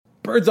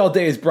Birds All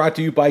Day is brought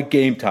to you by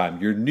Game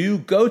Time, your new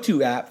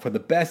go-to app for the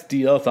best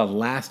deals on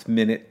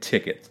last-minute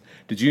tickets.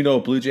 Did you know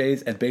Blue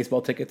Jays and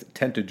baseball tickets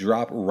tend to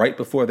drop right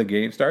before the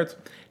game starts?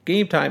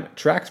 Game Time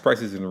tracks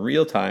prices in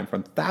real time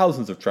from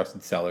thousands of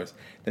trusted sellers,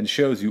 then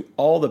shows you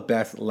all the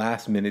best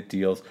last-minute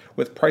deals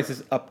with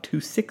prices up to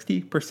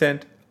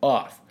 60%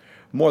 off.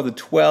 More than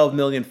 12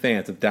 million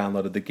fans have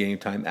downloaded the Game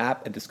Time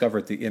app and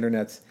discovered the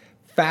internet's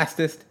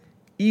fastest,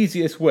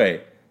 easiest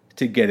way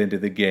to get into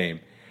the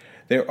game.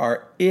 There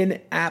are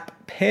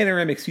in-app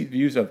panoramic seat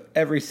views of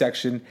every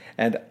section,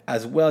 and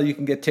as well, you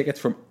can get tickets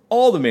from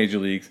all the major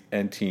leagues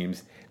and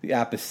teams. The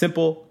app is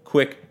simple,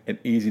 quick, and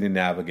easy to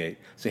navigate.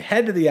 So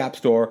head to the App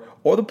Store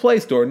or the Play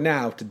Store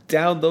now to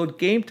download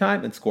Game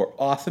Time and score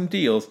awesome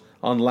deals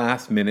on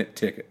last-minute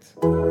tickets.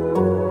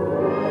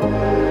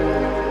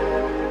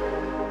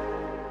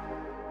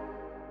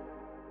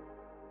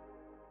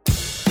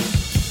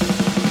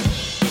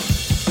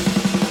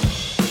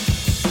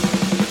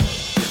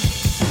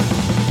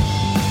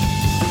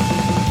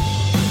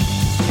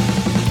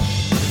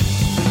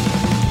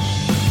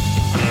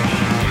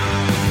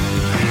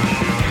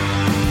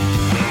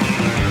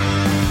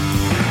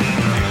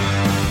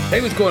 Hey,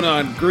 what's going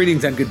on?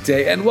 Greetings and good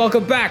day, and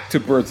welcome back to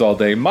Birds All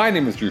Day. My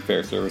name is Drew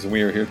Fairservice, and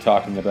we are here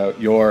talking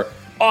about your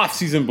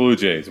off-season Blue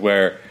Jays,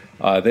 where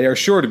they are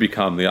sure to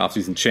become the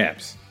off-season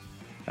champs.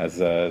 As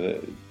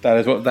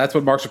that's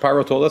what Mark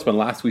Shapiro told us when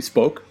last we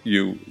spoke,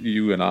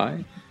 you and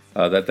I,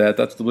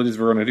 that's the Blue Jays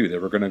were going to do. They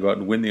were going to go out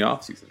and win the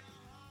off-season,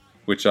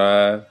 which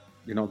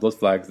those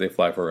flags, they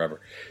fly forever.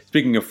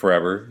 Speaking of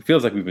forever, it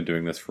feels like we've been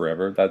doing this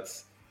forever.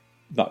 That's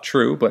not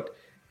true, but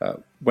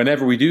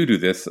whenever we do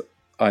this,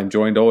 I'm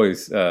joined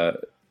always, at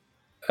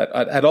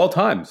all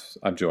times,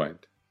 I'm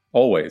joined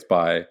always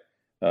by,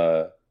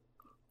 how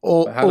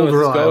does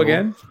this go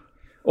again?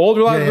 Old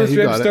reliable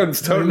Mr.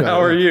 Stone,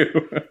 how are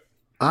you?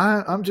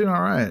 I'm doing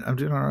all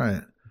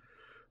right.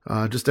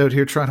 Just out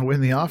here trying to win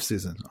the off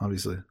season,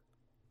 obviously.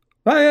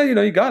 Oh yeah,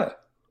 you got it.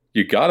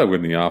 You got to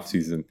win the off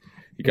season.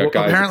 You got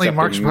guys apparently,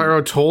 Mark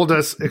Shapiro told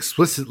us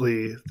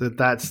explicitly that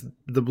that's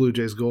the Blue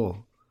Jays'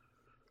 goal.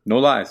 No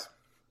lies.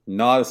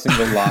 Not a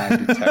single lie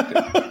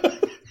detected.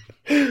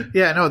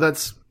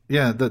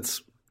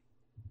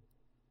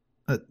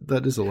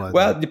 That is a lie.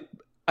 Well,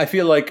 I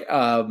feel like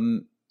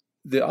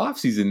the off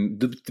season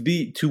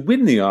to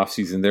win the off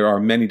season, there are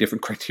many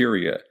different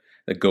criteria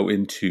that go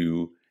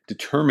into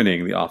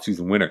determining the off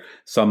season winner.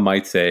 Some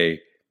might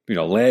say,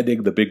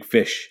 landing the big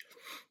fish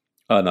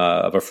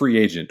of a free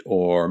agent,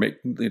 or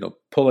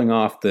pulling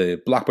off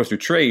the blockbuster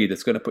trade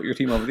that's going to put your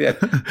team over the edge.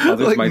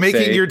 Others like might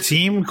making say, your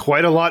team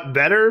quite a lot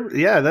better.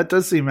 Yeah, that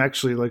does seem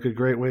actually like a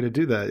great way to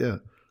do that. Yeah.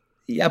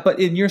 Yeah, but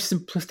in your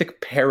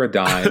simplistic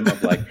paradigm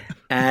of like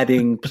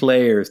adding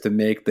players to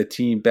make the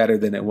team better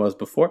than it was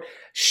before,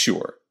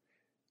 sure.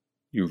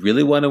 You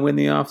really want to win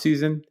the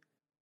offseason?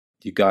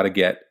 You got to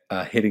get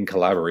a hitting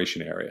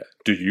collaboration area.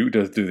 Do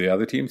the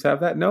other teams have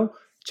that? No.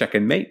 Check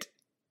and mate.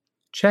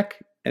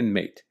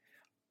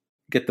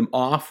 Get them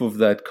off of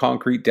that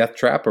concrete death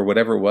trap or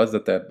whatever it was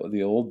that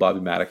the old Bobby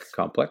Maddox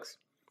complex.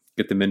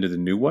 Get them into the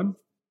new one.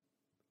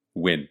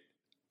 Win.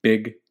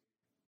 Big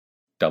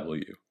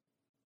W.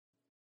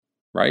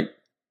 Right?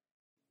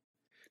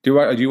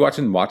 Are you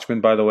watching Watchmen,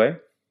 by the way?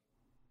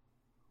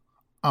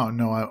 Oh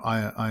no,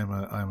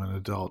 I'm an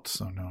adult,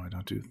 so no, I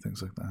don't do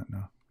things like that.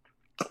 No.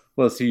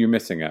 Well, see, you're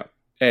missing out.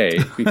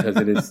 Because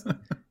it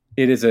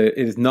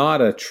is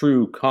not a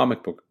true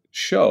comic book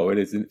show. It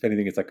is, if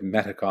anything, it's like a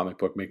meta comic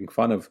book making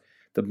fun of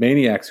the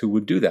maniacs who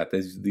would do that.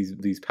 There's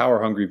these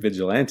power hungry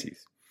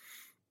vigilantes.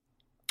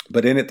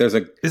 But in it, there's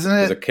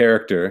a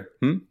character.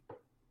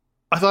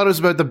 I thought it was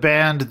about the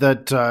band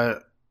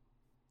that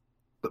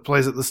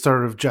plays at the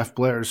start of Jeff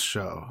Blair's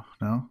show.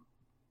 No,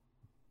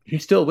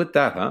 he's still with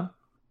that, huh?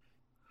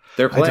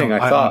 They're playing.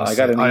 I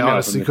got an email I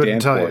honestly from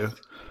couldn't tell you.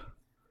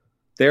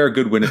 They're a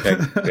good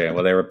Winnipeg band.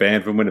 Well, they're a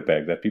band from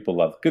Winnipeg that people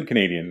love. Good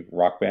Canadian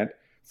rock band.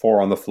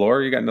 4 on the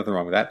Floor. You got nothing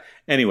wrong with that.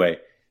 Anyway,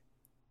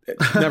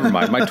 never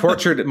mind. My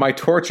tortured.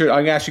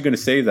 I'm actually going to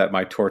save that.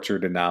 My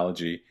tortured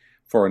analogy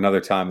for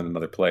another time in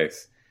another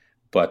place.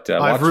 But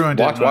I've ruined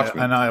it,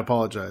 Watchmen. and I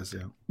apologize.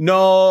 Yeah.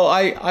 No,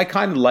 I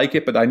kind of like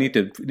it, but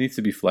it needs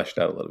to be fleshed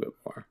out a little bit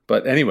more.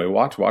 But anyway,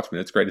 watch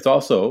Watchmen. It's great. It's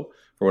also,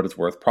 for what it's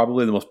worth,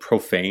 probably the most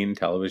profane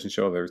television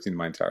show I've ever seen in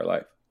my entire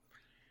life.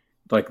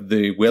 Like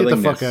the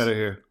willingness. Get the fuck out of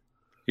here.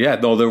 Yeah,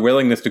 no, their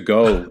willingness to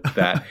go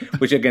that,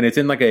 which again, it's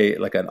in like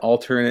an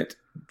alternate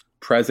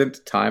present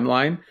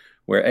timeline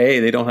where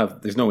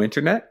there's no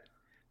internet,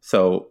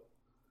 so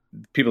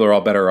people are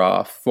all better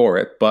off for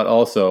it, but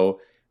also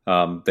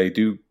they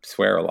do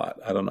swear a lot.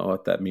 I don't know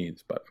what that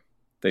means, but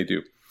they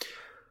do.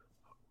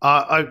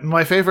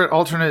 My favorite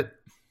alternate,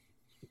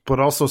 but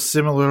also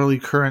similarly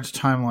current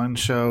timeline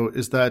show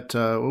is that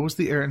what was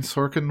the Aaron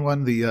Sorkin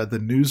one? The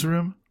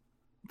Newsroom,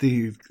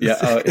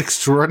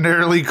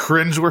 extraordinarily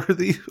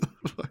cringeworthy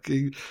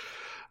fucking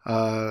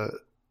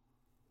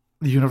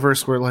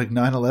universe where like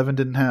 9/11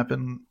 didn't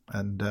happen,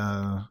 and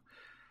a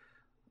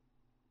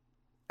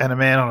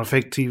man on a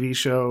fake TV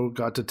show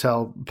got to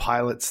tell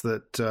pilots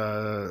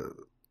that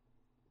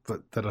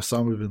that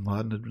Osama bin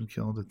Laden had been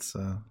killed. It's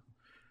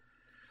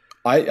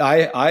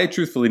I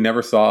truthfully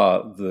never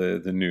saw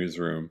the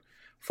newsroom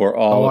for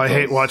all. I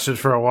hate watched it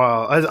for a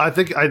while. I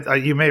think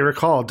you may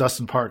recall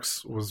Dustin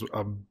Parks was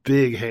a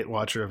big hate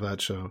watcher of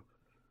that show.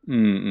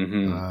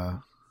 Mm-hmm.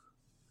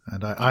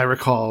 And I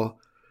recall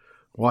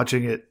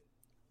watching it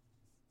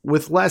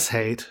with less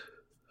hate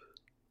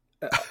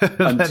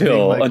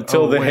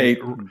until the hate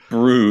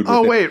brewed.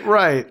 Oh wait,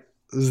 right.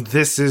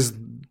 This is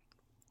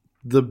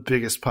the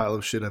biggest pile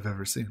of shit I've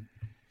ever seen.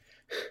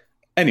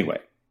 Anyway,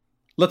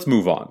 let's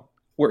move on.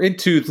 We're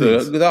into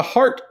the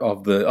heart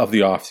of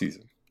the off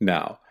season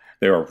now.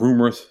 There are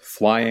rumors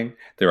flying.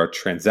 There are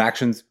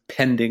transactions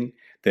pending.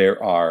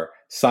 There are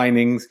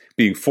signings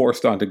being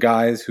forced onto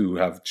guys who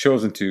have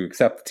chosen to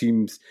accept the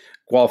team's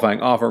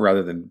qualifying offer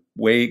rather than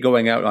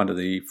going out onto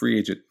the free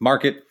agent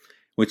market,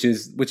 which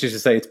is to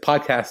say it's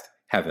podcast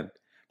heaven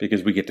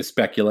because we get to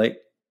speculate.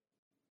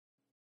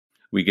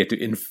 We get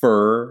to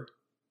infer,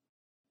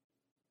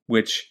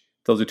 which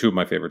those are two of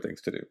my favorite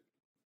things to do.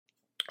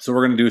 So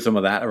we're going to do some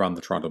of that around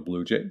the Toronto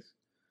Blue Jays.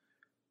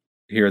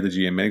 Here are the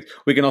GM meetings.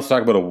 We can also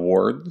talk about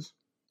awards,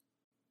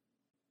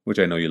 which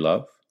I know you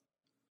love.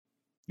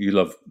 You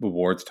love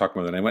awards, talk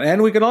more than anyone.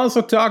 And we can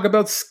also talk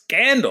about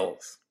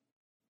scandals,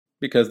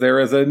 because there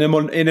is an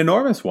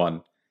enormous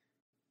one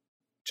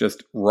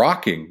just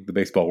rocking the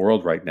baseball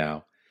world right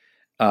now.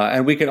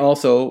 And we can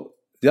also,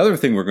 the other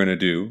thing we're going to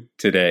do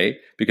today,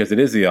 because it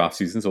is the off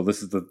season, so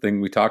this is the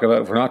thing we talk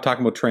about. We're not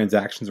talking about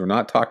transactions. We're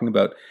not talking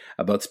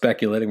about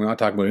speculating. We're not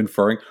talking about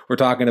inferring. We're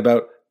talking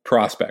about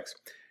prospects.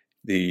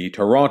 The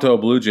Toronto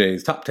Blue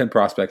Jays top 10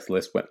 prospects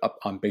list went up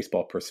on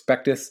Baseball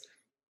Prospectus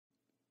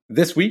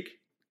this week,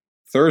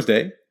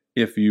 Thursday,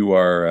 if you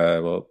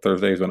are,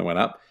 Thursday is when it went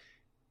up.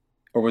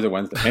 Or was it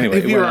Wednesday? Anyway,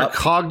 if you are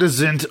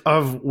cognizant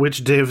of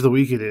which day of the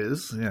week it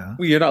is, yeah.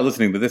 Well, you're not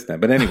listening to this then.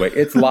 But anyway,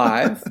 it's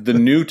live, the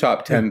new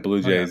top 10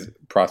 Blue Jays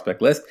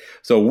prospect list.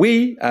 So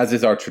we, as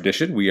is our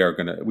tradition, we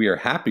are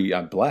happy,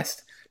 I'm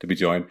blessed to be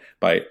joined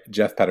by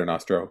Jeff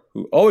Paternostro,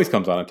 who always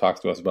comes on and talks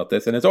to us about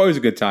this. And it's always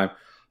a good time.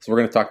 So we're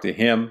going to talk to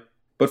him.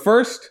 But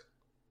first,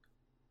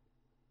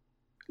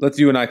 let's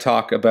you and I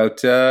talk about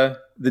the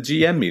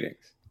GM meetings.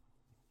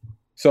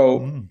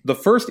 So the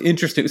first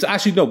interesting,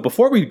 actually, no,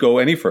 before we go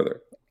any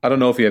further, I don't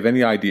know if you have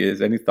any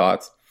ideas, any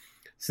thoughts.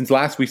 Since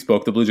last we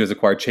spoke, the Blue Jays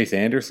acquired Chase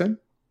Anderson.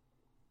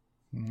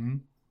 Mm-hmm.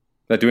 Does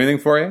that do anything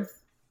for you?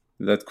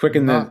 That's quick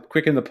in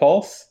the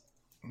pulse?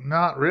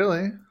 Not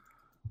really.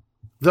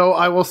 Though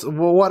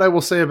what I will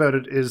say about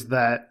it is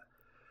that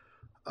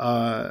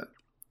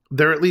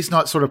they're at least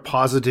not sort of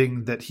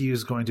positing that he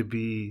is going to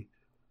be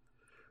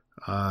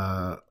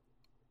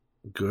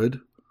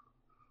good.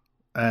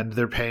 And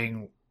they're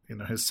paying,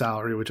 his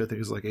salary, which I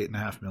think is like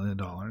 $8.5 million,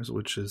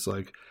 which is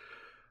like,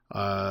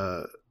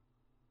 I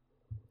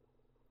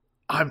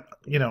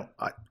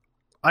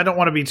don't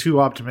want to be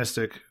too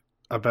optimistic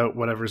about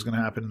whatever's going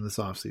to happen in this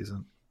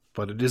offseason,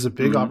 but it is a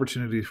big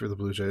opportunity for the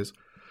Blue Jays.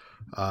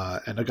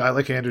 And a guy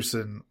like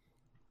Anderson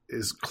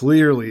is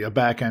clearly a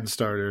back-end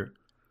starter.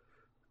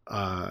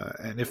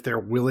 And if they're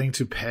willing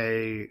to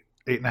pay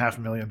 $8.5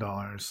 million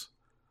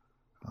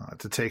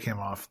to take him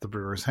off the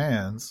Brewers'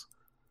 hands,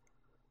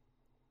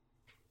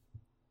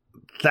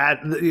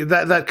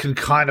 that can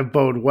kind of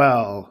bode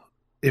well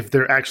if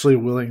they're actually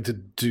willing to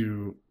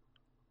do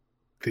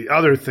the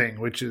other thing,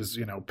 which is,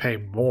 pay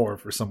more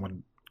for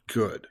someone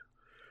good.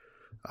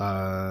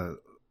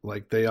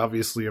 Like they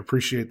obviously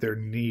appreciate their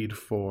need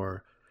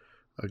for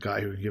a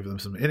guy who can give them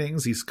some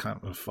innings. He's kind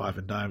of a 5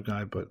 and dime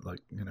guy, but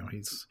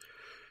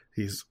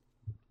he's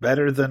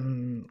better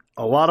than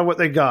a lot of what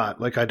they got.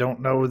 Like, I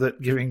don't know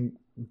that giving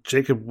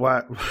Jacob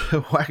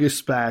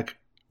Waguespack,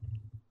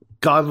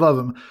 God love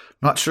him,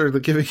 not sure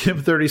that giving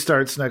him 30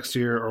 starts next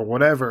year or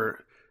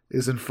whatever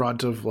is in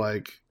front of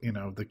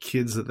the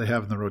kids that they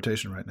have in the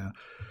rotation right now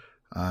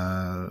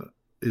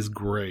is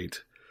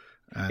great.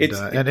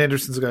 And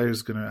Anderson's a guy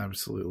who's going to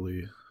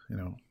absolutely,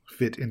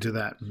 fit into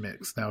that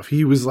mix. Now, if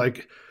he was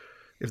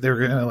if they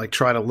were going to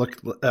try to look,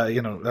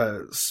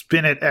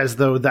 spin it as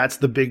though that's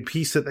the big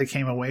piece that they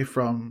came away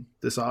from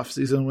this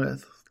offseason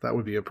with, that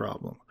would be a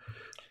problem.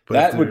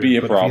 That would be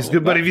a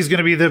problem. But if he's going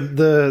to be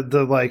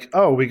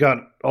the we got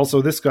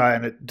also this guy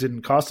and it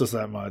didn't cost us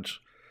that much,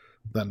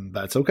 then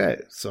that's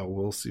okay. So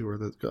we'll see where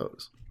that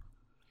goes.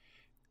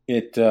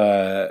 If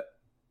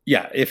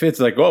it's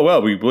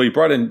we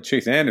brought in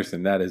Chase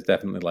Anderson, that is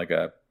definitely like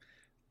a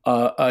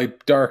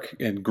dark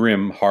and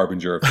grim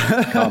harbinger of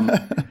things to come.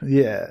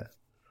 Yeah.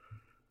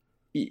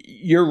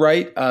 You're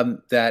right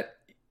that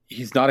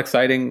he's not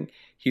exciting.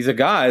 He's a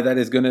guy that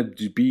is going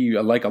to be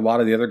like a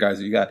lot of the other guys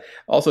that you got.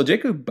 Also,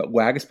 Jacob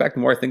Waguespack, the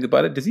more I think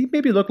about it, does he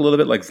maybe look a little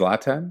bit like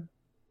Zlatan?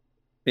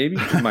 Maybe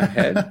in my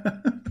head.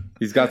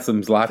 He's got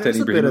some Zlatan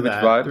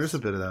Ibrahimovic vibes. There's a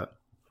bit of that.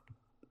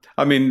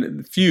 I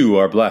mean, few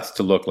are blessed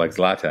to look like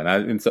Zlatan.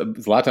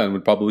 Zlatan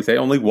would probably say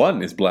only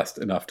one is blessed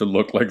enough to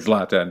look like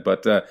Zlatan.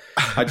 But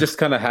I just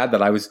kind of had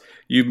that.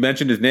 You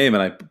mentioned his name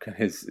and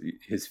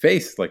his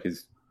face,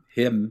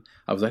 him.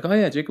 I was like, oh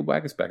yeah, Jacob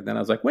Waguespack. Then I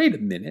was like, wait a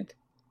minute,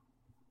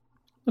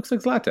 looks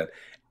like Zlatan.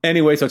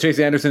 Anyway, so Chase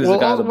Anderson is the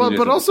guy.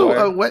 But also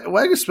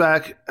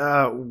Waguespack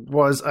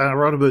was, and I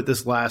wrote about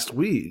this last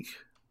week,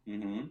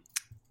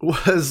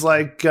 was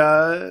like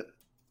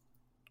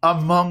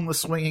among the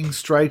swinging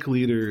strike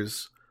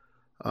leaders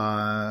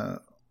on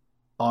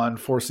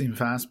four-seam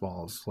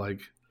fastballs.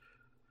 Like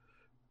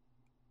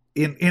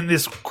in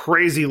this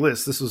crazy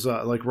list, this was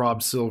like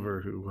Rob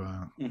Silver who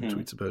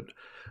tweets about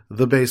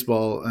the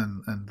baseball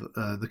and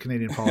the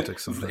Canadian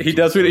politics. He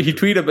does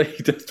tweet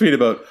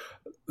about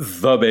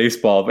the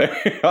baseball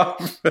very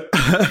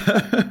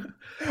often.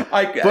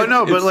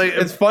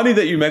 It's funny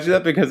that you mentioned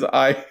that because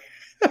I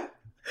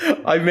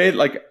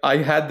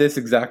had this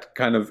exact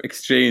kind of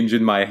exchange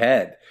in my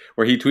head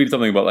where he tweeted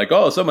something about like,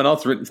 oh, someone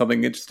else written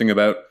something interesting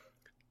about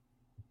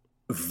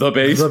the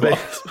baseball.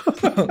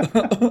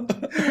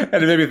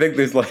 And it made me think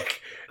there's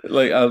like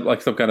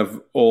some kind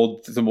of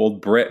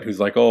old Brit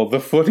who's like, oh, the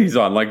footy's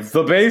on, like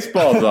the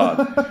baseball's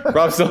on.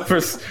 Rob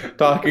Silver's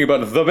talking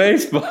about the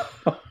baseball.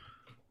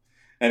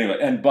 Anyway,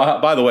 and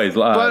by the way,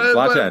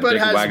 Zlatan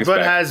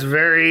has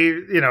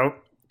very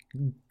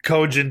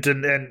cogent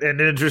and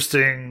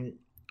interesting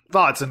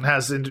thoughts, and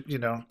has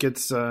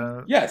gets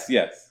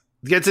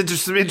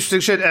interesting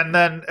shit. And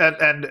then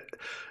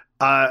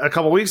a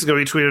couple of weeks ago,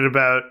 he tweeted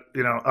about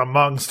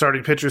among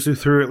starting pitchers who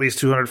threw at least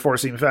 200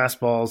 four-seam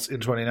fastballs in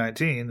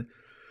 2019,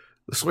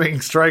 the swinging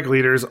strike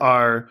leaders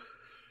are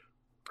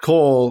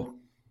Cole,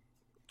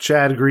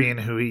 Chad Green,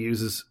 who he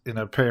uses in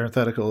a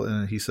parenthetical,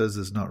 and he says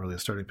is not really a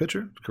starting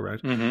pitcher,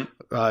 correct?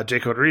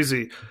 Jake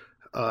Odorizzi,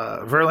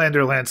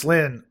 Verlander, Lance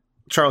Lynn,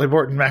 Charlie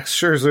Morton, Max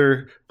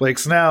Scherzer, Blake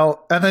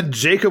Snell, and then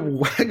Jacob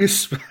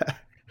Waguespack.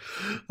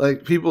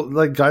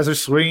 Guys are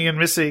swinging and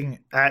missing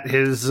at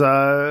his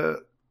as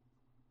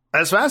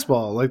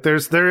fastball. Like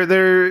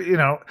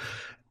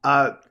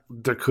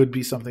there could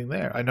be something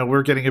there. I know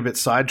we're getting a bit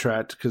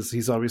sidetracked because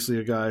he's obviously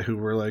a guy who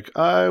we're like,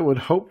 I would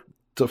hope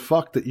to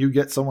fuck that you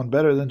get someone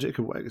better than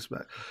Jacob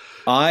Waguespack.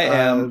 I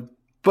am,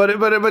 but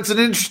it's an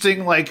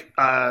interesting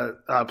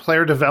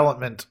player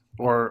development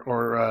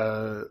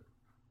or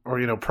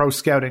pro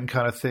scouting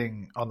kind of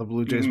thing on the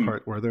Blue Jays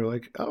part, where they're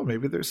like, oh,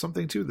 maybe there's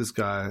something to this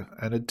guy,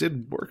 and it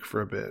did work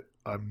for a bit.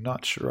 I'm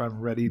not sure I'm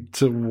ready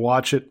to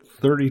watch it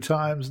 30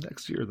 times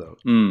next year though.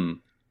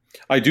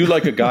 I do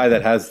like a guy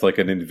that has like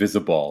an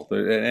invisible.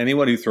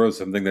 Anyone who throws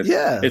something that's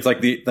it's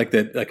like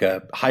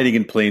a hiding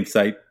in plain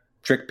sight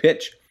trick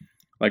pitch.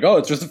 Like, oh,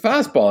 it's just a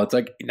fastball. It's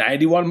like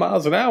 91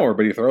 miles an hour,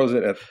 but he throws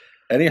it at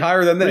any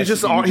higher than this.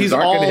 He's all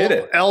hit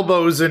it.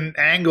 Elbows and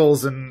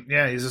angles, and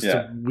he's just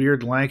a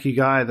weird lanky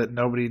guy that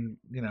nobody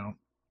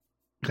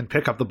can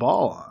pick up the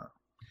ball on.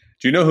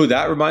 Do you know who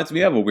that reminds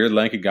me of? A weird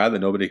lanky guy that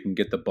nobody can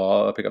pick up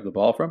the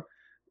ball from?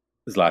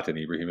 Zlatan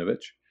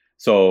Ibrahimovic.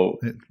 So,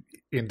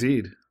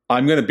 indeed,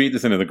 I'm going to beat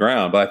this into the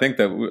ground, but I think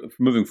that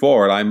moving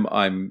forward,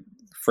 I'm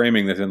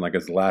framing this in like a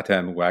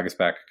Zlatan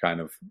Waguespack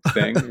kind of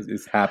thing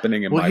is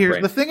happening in my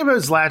brain. The thing about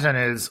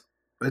Zlatan is,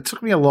 it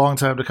took me a long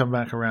time to come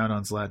back around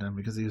on Zlatan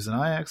because he was an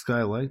Ajax guy.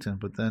 I liked him,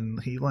 but then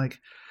he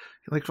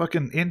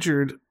fucking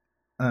injured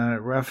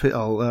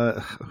Rafael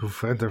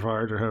van der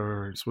Vaart, or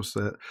however it's supposed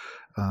to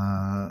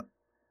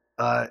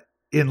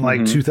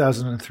in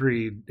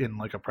 2003 in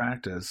like a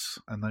practice,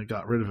 and they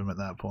got rid of him at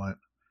that point.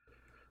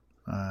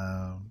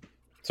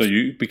 So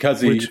you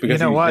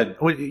know what,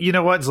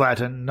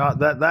 Zlatan, not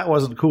that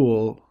wasn't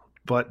cool,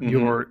 but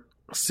your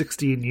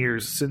 16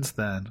 years since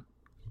then,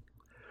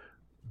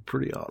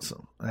 pretty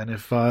awesome. And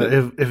if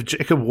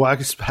Jacob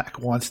Waguespack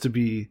wants to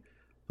be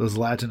the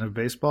Zlatan of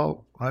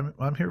baseball,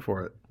 I'm here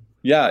for it.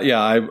 Yeah,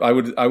 I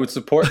would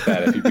support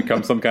that if he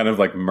becomes some kind of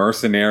like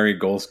mercenary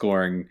goal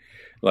scoring,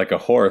 like a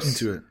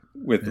horse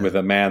with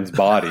a man's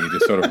body,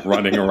 just sort of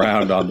running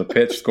around on the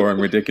pitch, scoring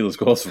ridiculous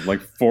goals from like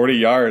 40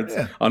 yards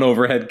on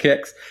overhead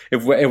kicks.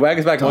 If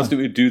Waguespack wants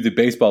to do the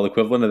baseball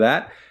equivalent of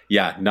that,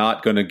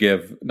 not going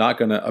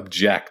to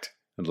object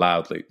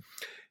loudly.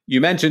 You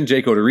mentioned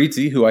Jake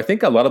Odorizzi, who I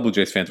think a lot of Blue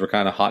Jays fans were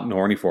kind of hot and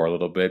horny for a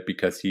little bit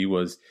because he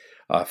was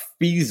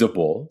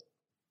feasible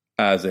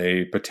as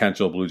a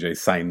potential Blue Jays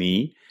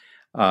signee,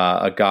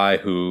 a guy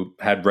who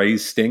had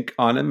Rays stink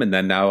on him and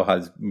then now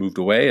has moved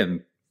away and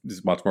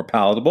is much more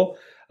palatable.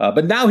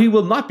 But now he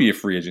will not be a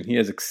free agent. He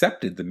has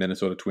accepted the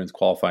Minnesota Twins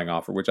qualifying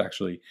offer, which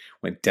actually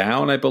went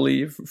down, I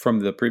believe,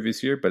 from the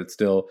previous year, but it's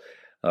still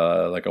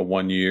like a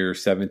 1-year,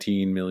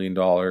 $17 million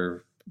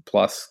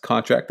plus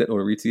contract that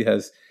Odorizzi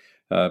has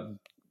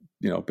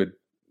been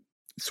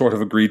sort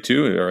of agreed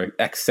to or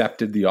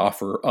accepted the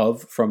offer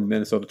of from the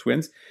Minnesota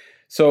Twins.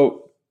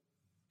 So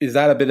is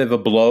that a bit of a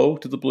blow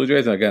to the Blue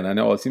Jays? And again, I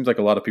know it seems like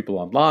a lot of people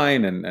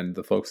online and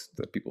the folks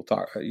that people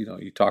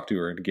you talk to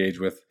or engage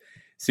with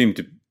seem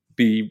to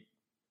be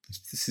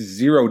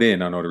zeroed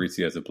in on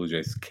Odorizzi as a Blue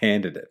Jays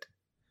candidate.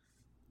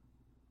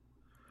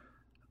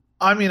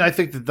 I mean, I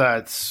think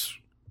that's.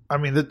 I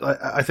mean,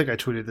 I think I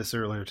tweeted this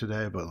earlier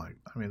today, but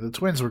the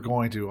Twins were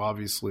going to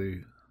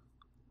obviously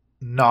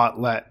not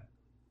let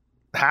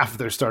half of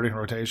their starting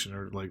rotation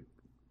or like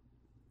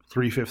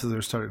 3/5 of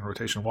their starting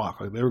rotation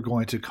walk. Like they were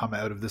going to come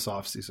out of this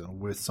offseason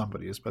with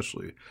somebody,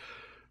 especially,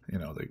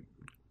 they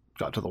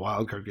got to the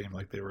wild card game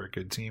like they were a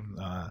good team.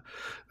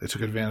 They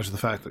took advantage of the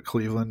fact that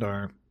Cleveland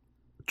are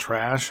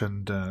trash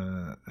and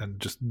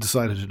just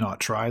decided to not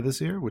try this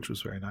year, which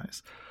was very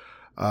nice.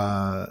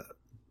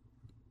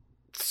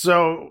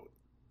 So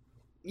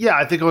yeah,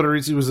 I think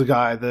Odorizzi was a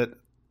guy that,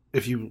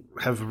 if you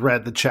have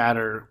read the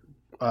chatter,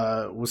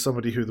 was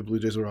somebody who the Blue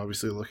Jays were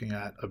obviously looking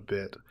at a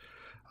bit,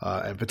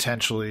 and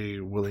potentially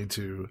willing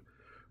to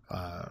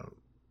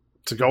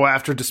go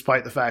after,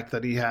 despite the fact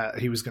that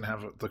he was going to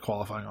have the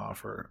qualifying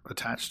offer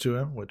attached to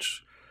him,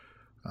 which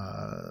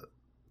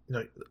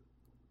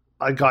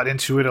I got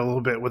into it a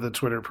little bit with a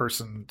Twitter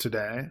person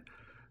today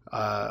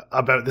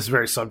about this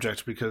very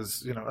subject,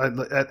 because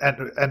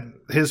and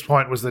his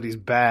point was that he's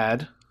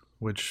bad,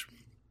 which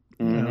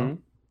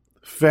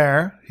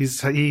fair.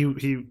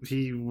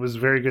 He was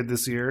very good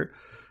this year,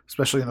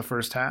 especially in the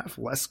first half.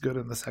 Less good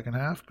in the second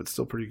half, but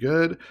still pretty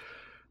good.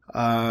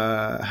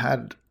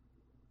 Had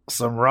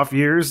some rough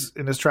years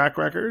in his track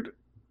record.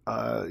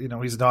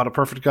 He's not a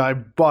perfect guy,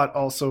 but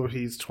also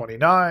he's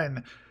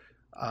 29.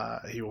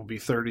 He will be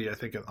 30, I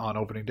think, on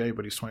opening day,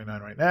 but he's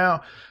 29 right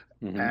now,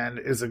 and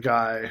is a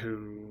guy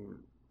who,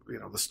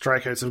 the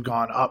strikeouts have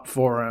gone up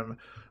for him.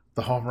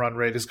 The home run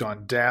rate has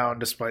gone down,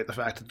 despite the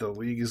fact that the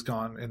league has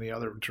gone in the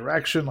other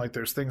direction. Like,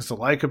 there's things to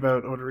like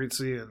about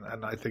Odorizzi,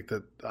 and I think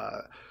that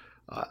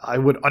I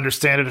would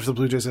understand it if the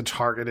Blue Jays had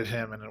targeted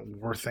him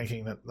and were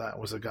thinking that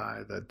was a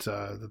guy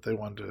that they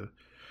wanted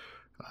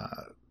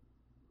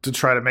to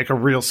try to make a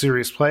real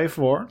serious play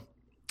for.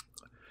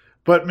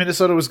 But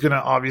Minnesota was going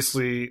to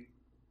obviously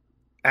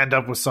end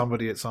up with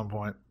somebody at some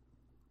point.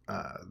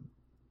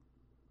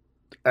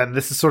 And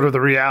this is sort of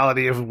the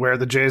reality of where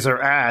the Jays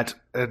are at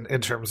in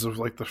terms of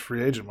like the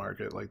free agent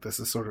market. Like, this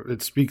is sort of,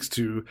 it speaks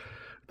to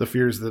the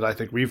fears that I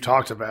think we've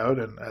talked about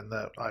and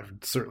that I've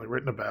certainly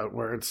written about,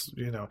 where it's,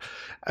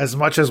 as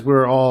much as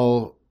we're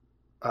all,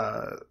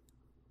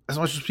 as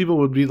much as people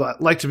would be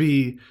like to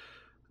be,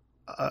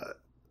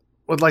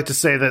 would like to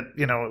say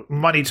that,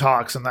 money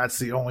talks and that's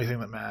the only thing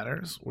that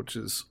matters, which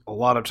is a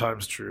lot of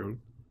times true.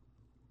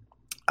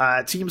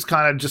 Teams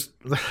kind of just,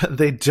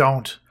 they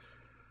don't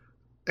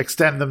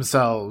extend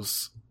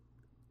themselves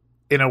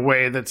in a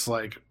way that's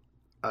like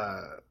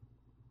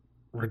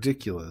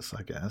ridiculous,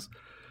 I guess.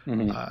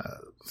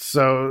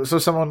 So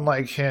someone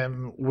like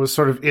him was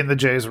sort of in the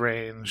Jays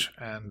range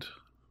and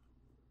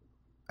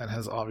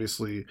has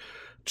obviously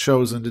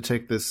chosen to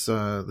take this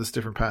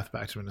different path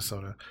back to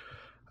Minnesota.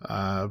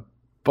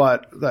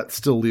 But that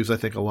still leaves, I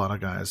think, a lot of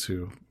guys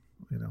who,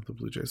 the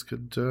Blue Jays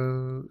could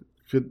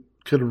would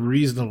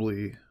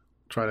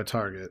try to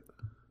target.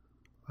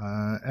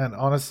 And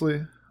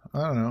honestly,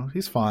 I don't know.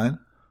 He's fine.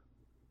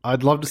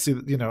 I'd love to see.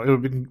 It would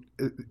have been.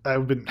 I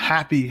would have been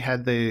happy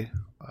had they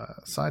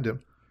signed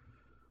him.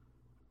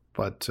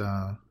 But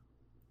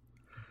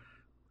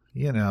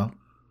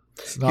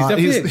it's not.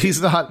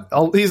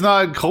 He's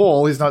not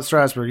Cole. He's not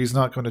Strasburg. He's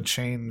not going to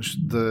change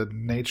the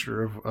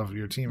nature of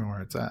your team and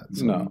where it's at.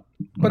 So no,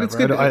 but it's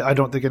good. I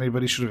don't think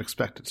anybody should have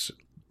expected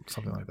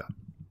something like that.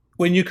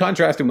 When you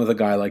contrast him with a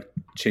guy like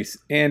Chase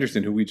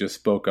Anderson, who we just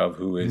spoke of,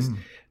 who is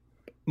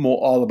more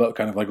all about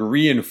kind of like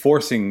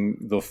reinforcing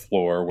the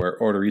floor, where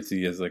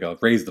Odorizzi is like a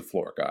raise the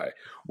floor guy,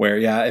 where,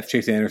 yeah, if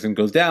Chase Anderson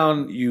goes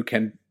down, you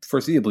can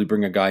foreseeably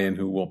bring a guy in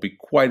who won't be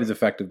quite as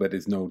effective, but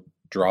is no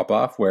drop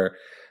off, where,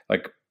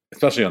 like,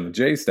 especially on the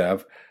J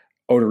staff,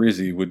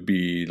 Odorizzi would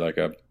be like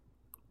a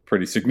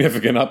pretty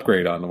significant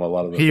upgrade on a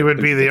lot of the. He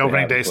would be the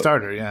opening day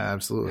starter. Yeah,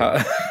 absolutely.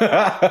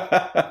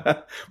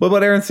 What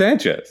about Aaron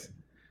Sanchez?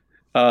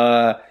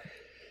 But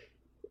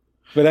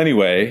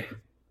anyway,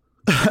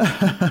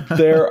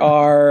 there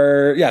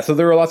are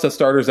lots of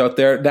starters out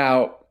there.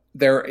 Now,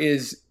 there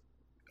is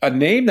a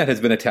name that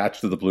has been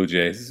attached to the Blue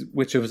Jays,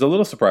 which was a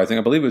little surprising.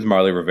 I believe it was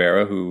Marley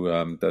Rivera,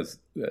 who does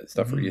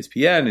stuff for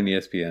ESPN and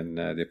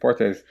ESPN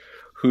Deportes,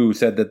 who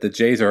said that the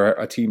Jays are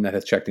a team that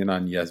has checked in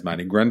on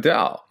Yasmani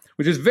Grandal,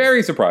 which is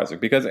very surprising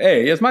because,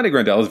 Yasmani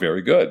Grandal is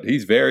very good.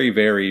 He's very,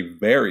 very,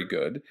 very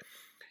good.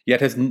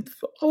 Yet has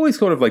always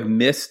sort of like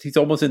missed. He's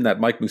almost in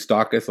that Mike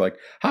Moustakas, like,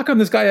 how come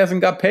this guy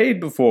hasn't got paid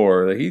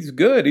before? He's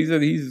good.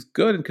 He's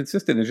good and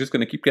consistent. He's just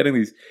going to keep getting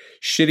these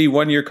shitty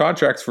 1-year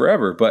contracts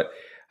forever. But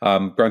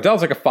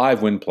Grandal's like a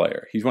 5-win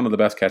player. He's one of the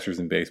best catchers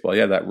in baseball. He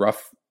had that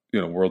rough,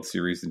 World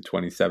Series in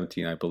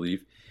 2017, I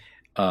believe,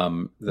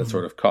 that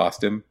sort of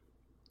cost him.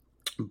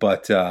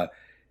 But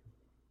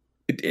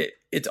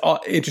it's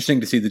interesting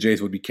to see the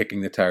Jays would be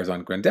kicking the tires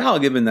on Grandal,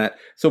 given that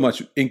so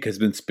much ink has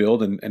been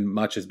spilled and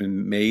much has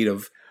been made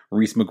of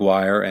Reese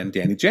McGuire and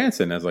Danny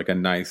Jansen as like a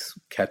nice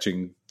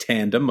catching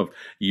tandem of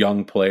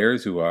young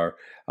players who are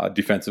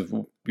defensive,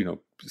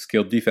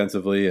 skilled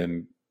defensively.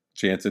 And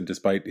Jansen,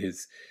 despite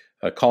his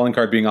calling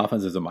card being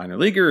offense as a minor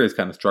leaguer, has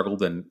kind of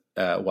struggled and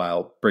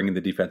while bringing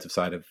the defensive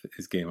side of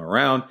his game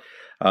around.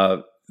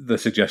 The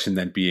suggestion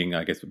then being,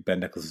 I guess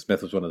Ben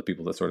Nicholson-Smith was one of the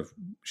people that sort of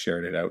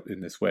shared it out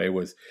in this way,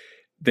 was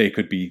they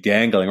could be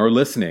dangling or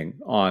listening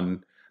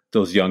on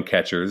those young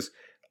catchers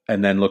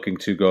and then looking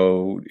to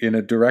go in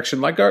a direction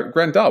like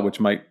Grandal, which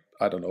might,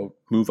 I don't know,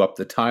 move up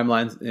the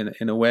timelines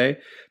in a way,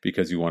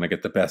 because you want to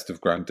get the best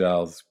of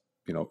Grandal's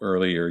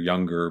earlier,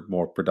 younger,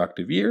 more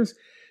productive years.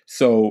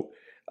 So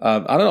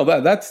I don't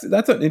know, that's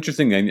an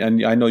interesting,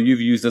 and I know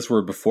you've used this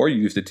word before.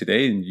 You used it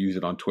today and you use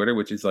it on Twitter,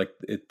 which is like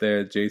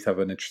the Jays have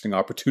an interesting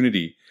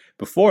opportunity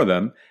before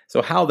them.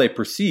 So how they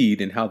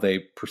proceed and how they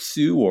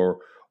pursue or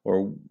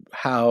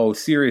how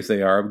serious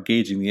they are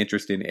gauging the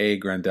interest in A,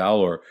 Grandal,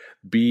 or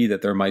B,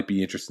 that there might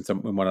be interest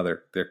in one of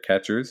their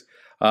catchers,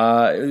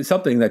 is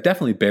something that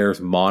definitely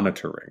bears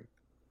monitoring.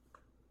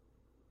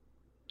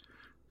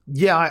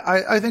 Yeah,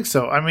 I think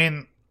so. I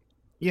mean,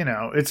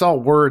 it's all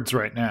words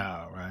right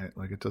now, right?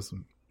 Like it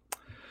doesn't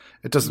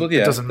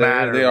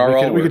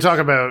matter. We could talk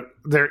about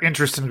their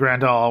interest in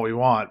Grandal all we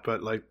want,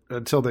 but like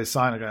until they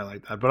sign a guy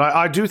like that. But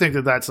I do think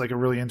that that's like a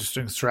really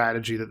interesting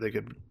strategy that they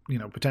could,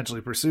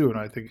 potentially pursue. And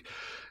I think,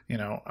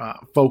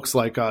 folks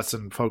like us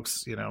and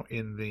folks,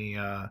 in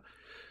the,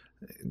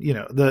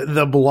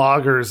 the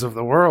bloggers of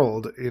the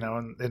world,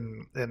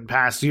 in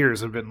past years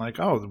have been like,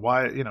 oh,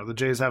 why, the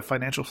Jays have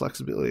financial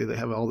flexibility. They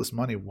have all this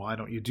money. Why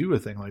don't you do a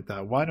thing like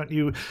that? Why don't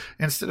you,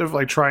 instead of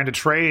like trying to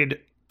trade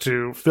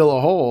to fill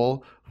a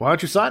hole, why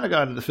don't you sign a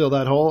guy to fill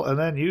that hole and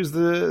then use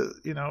the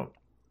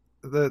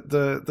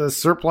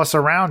surplus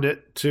around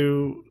it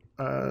to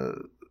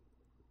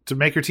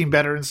make your team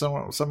better in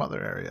some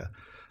other area?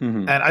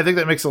 Mm-hmm. And I think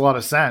that makes a lot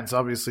of sense.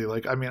 Obviously,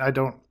 like, I mean, I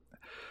don't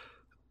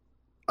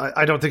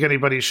think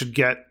anybody should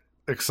get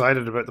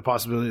excited about the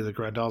possibility that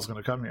Grandal is going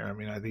to come here. I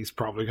mean, I think he's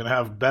probably going to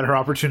have better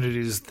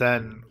opportunities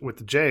than with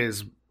the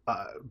Jays.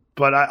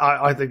 But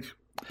I think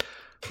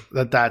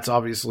that's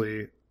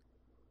obviously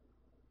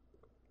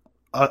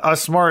a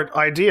smart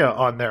idea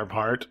on their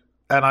part.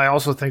 And I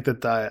also think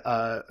that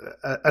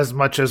as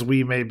much as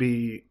we may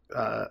be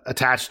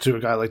attached to a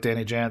guy like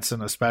Danny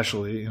Jansen,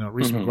 especially,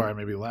 Reese mm-hmm. McGuire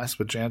maybe less,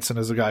 but Jansen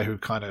is a guy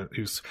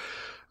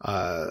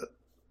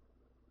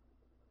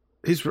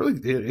he's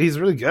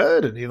really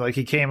good, and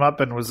he came up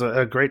and was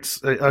a great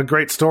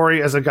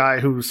story as a guy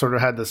who sort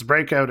of had this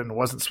breakout and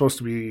wasn't supposed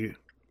to be,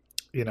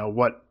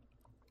 what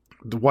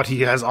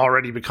he has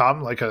already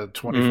become, like a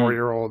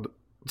 24-year-old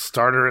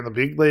starter in the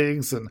big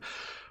leagues, and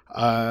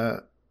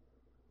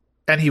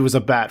he was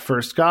a bat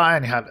first guy,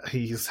 and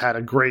he's had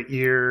a great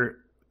year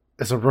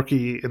as a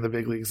rookie in the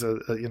big leagues,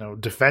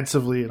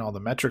 defensively, and all the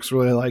metrics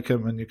really like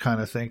him, and you kind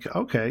of think,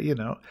 okay,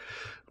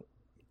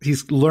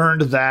 he's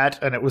learned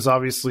that, and it was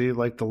obviously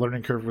like the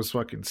learning curve was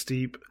fucking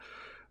steep,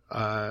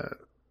 as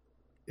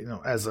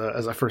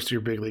a first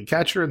year big league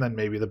catcher, and then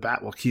maybe the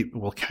bat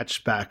will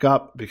catch back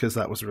up, because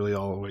that was really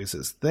always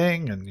his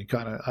thing. And you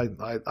kind of,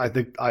 I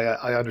think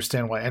I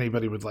understand why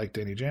anybody would like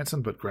Danny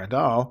Jansen, but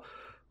Grandal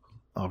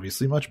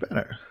obviously much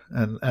better,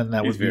 and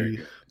that would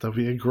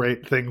be a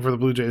great thing for the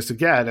Blue Jays to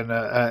get,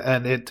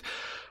 and it,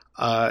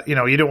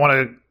 you don't want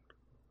to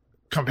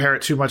compare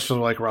it too much to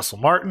like Russell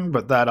Martin,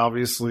 but that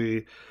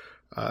obviously.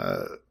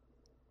 And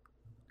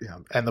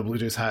the Blue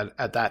Jays had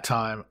at that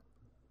time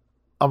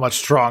a much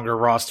stronger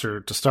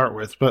roster to start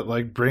with, but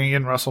like bringing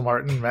in Russell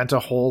Martin meant a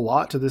whole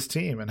lot to this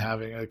team, and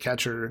having a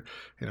catcher,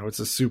 it's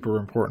a super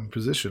important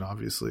position,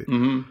 obviously.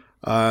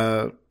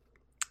 Mm-hmm.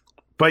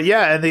 But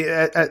yeah, and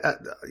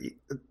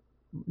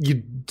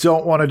you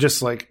don't want to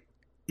just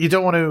you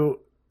don't want to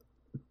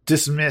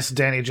dismiss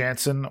Danny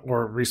Jansen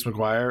or Reese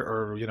McGuire,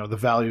 or the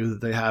value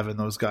that they have in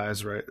those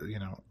guys, right?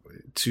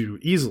 Too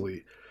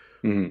easily.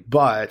 Mm-hmm.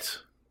 But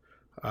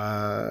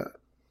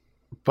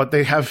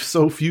they have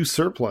so few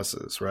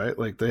surpluses, right?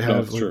 Like they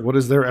have, what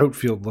does their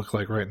outfield look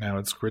like right now?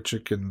 It's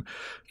Grichuk and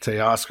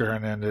Teoscar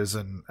Hernandez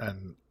and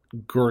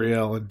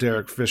Gurriel and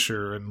Derek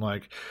Fisher, and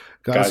like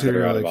guys who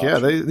are like,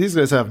 these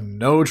guys have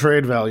no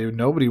trade value.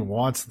 Nobody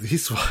wants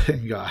these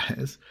fucking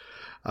guys.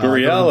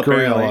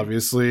 Gurriel,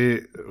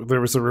 obviously,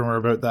 there was a rumor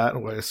about that.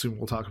 I assume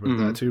we'll talk about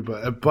that too.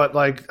 But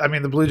like, I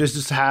mean, the Blue Jays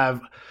just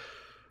have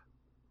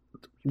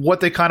what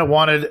they kind of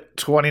wanted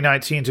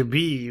 2019 to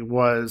be,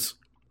 was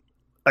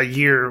a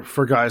year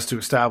for guys to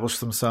establish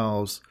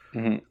themselves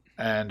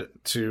and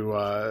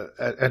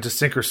to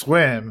sink or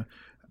swim.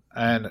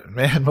 And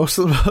man, most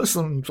of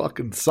them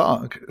fucking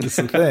sunk. Is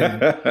the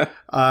thing.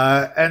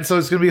 And so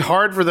it's going to be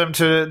hard for them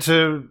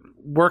to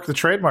work the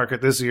trade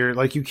market this year.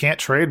 Like, you can't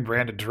trade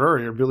Brandon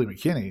Drury or Billy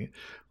McKinney.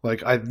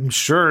 Like, I'm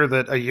sure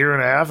that a year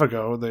and a half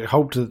ago they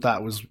hoped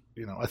that was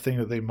a thing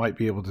that they might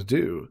be able to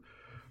do.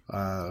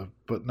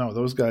 But no,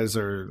 those guys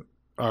are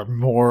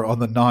more on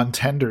the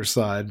non-tender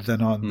side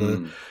than on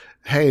the,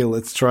 hey,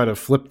 let's try to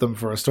flip them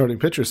for a starting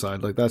pitcher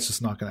side. Like, that's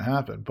just not going to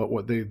happen. But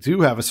what they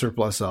do have a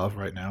surplus of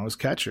right now is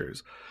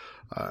catchers.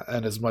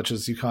 And as much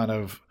as you kind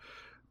of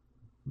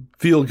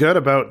feel good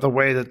about the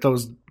way that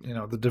those,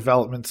 the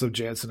developments of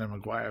Jansen and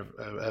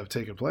McGuire have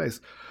taken place,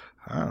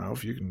 I don't know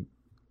if you can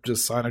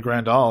just sign a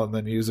Grandal and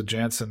then use a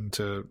Jansen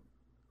to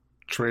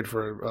trade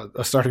for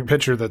a starting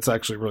pitcher that's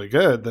actually really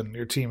good, then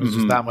your team is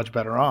just that much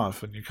better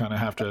off, and you kind of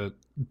have to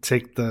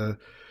take the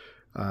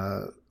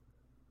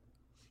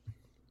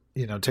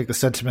take the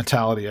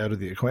sentimentality out of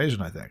the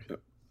equation, I think.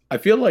 I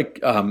feel like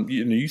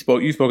you've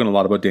spoken a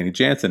lot about Danny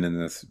Jansen in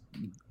this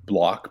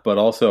block, but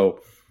also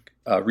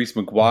Reese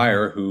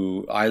McGuire,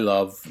 who I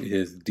love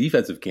his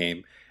defensive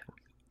game.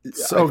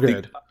 So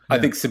good. I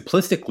think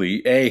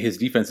simplistically, his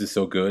defense is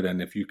so good,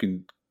 and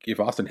if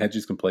Austin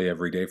Hedges can play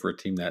every day for a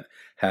team that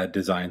had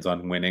designs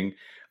on winning,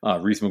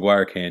 Reese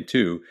McGuire can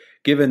too.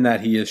 Given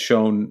that he has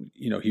shown,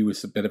 he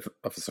was a bit of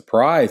a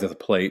surprise at the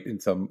plate in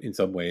some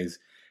ways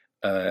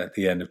at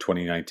the end of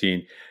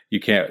 2019. You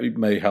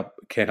can't help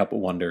but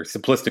wonder,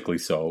 simplistically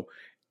so,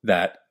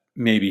 that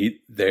maybe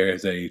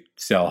there's a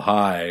sell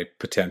high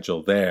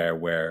potential there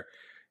where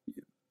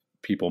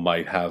people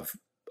might have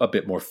a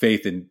bit more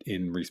faith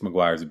in Reese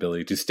McGuire's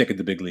ability to stick at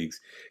the big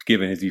leagues,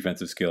 given his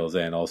defensive skills,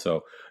 and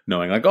also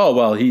knowing like, oh,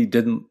 well, he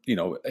didn't,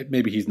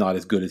 maybe he's not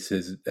as good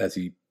as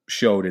he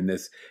showed in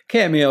this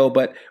cameo,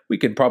 but we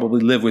could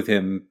probably live with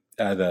him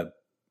at the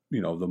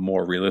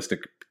more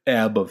realistic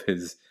ebb of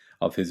his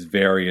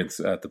variance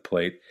at the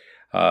plate.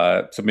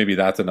 So maybe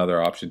that's another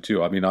option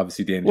too. I mean,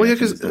 obviously, Danny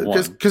Jansen is the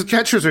one. Because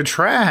catchers are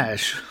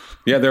trash.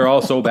 Yeah, they're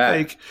all so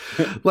bad.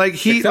 Except for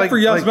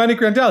Yasmani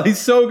Grandal, he's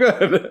so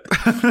good.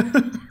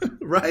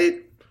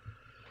 Right?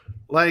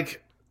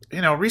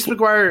 Reese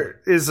McGuire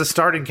is a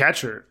starting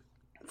catcher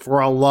for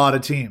a lot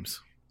of teams.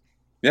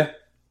 Yeah.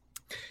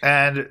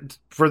 And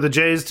for the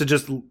Jays to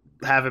just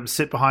have him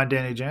sit behind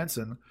Danny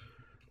Jansen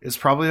is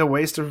probably a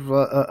waste of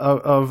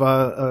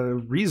a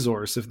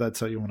resource, if that's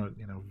how you want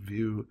to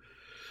view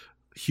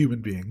human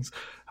beings.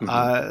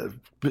 Mm-hmm.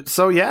 But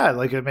so yeah,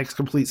 it makes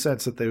complete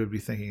sense that they would be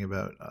thinking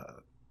about.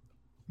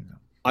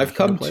 I've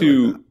come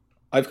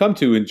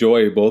to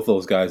enjoy both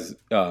those guys'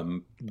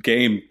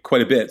 game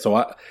quite a bit.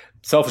 So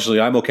selfishly,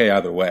 I'm okay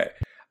either way.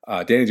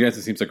 Danny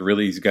Jansen seems like a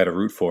really easy guy to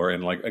root for,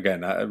 and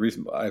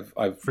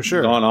I've for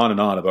sure gone on and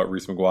on about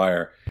Reese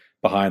McGuire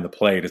behind the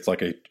plate. It's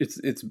like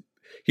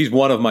he's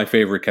one of my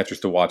favorite catchers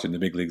to watch in the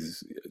big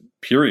leagues.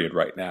 Period.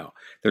 Right now,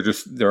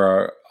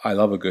 I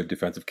love a good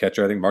defensive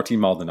catcher. I think Martin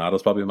Maldonado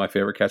is probably my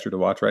favorite catcher to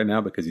watch right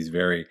now because he's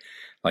very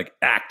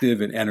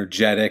active and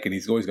energetic, and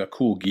he's always got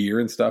cool gear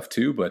and stuff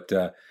too. But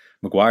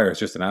McGuire is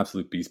just an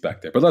absolute beast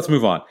back there. But let's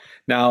move on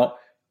now.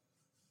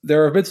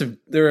 There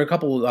are a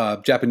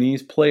couple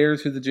Japanese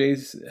players who the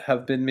Jays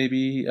have been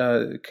maybe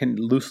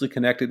loosely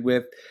connected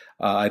with.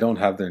 I don't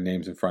have their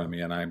names in front of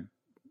me,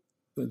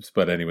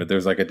 but anyway,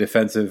 there's a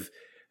defensive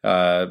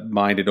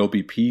minded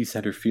OBP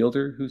center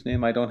fielder whose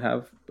name I don't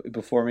have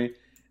before me,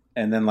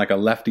 and then a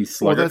lefty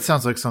slugger. Well, that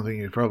sounds like something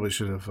you probably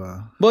should have.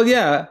 Well,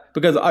 yeah,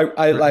 because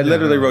I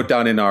literally wrote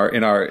down in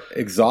our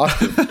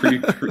exhaustive.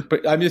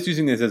 But I'm just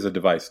using this as a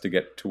device to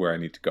get to where I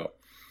need to go.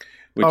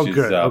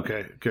 Good.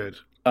 Okay, good.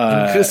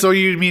 So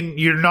you mean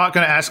you're not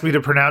going to ask me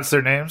to pronounce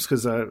their names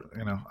because I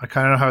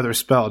kind of know how they're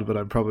spelled, but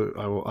I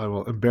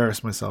will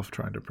embarrass myself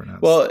trying to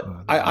pronounce.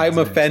 Well, I'm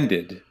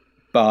offended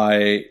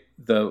by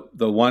the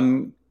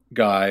one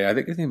guy. I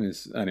think his name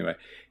is anyway.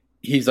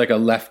 He's like a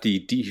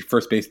lefty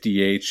first base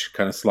DH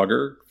kind of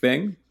slugger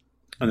thing,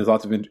 and there's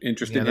lots of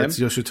interest in him. That's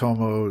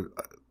Yoshitomo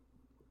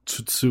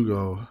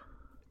Tsutsugo.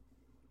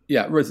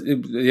 Yeah.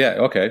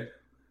 Okay.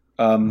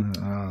 I don't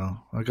know.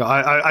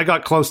 I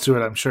got close to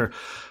it, I'm sure.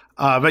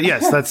 But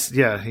yes,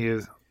 he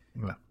is.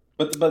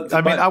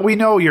 But we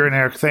know you're an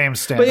Eric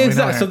Thames stan. But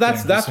exactly, so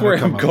that's where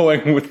I'm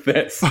going with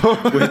this,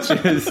 which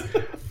is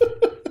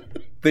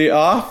the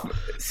off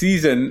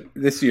season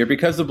this year,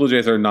 because the Blue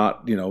Jays are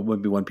not,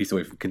 maybe one piece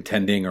away from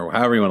contending or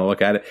however you want to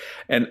look at it.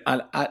 And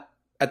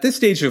at this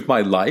stage of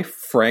my life,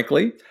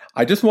 frankly,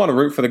 I just want to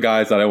root for the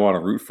guys that I want to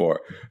root for.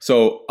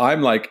 So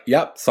I'm like,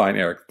 yep, sign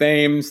Eric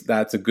Thames.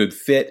 That's a good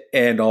fit.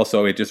 And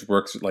also it just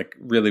works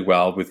really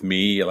well with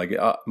me.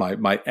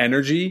 My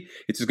energy,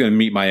 it's just going to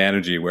meet my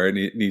energy where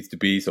it needs to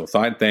be. So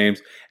sign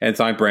Thames and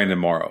sign Brandon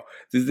Morrow.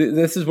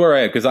 This is where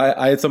I am, because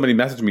I had somebody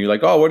message me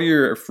oh, what are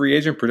your free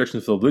agent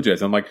predictions for the Blue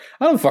Jays? I'm like,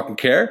 I don't fucking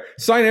care.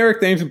 Sign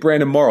Eric Thames and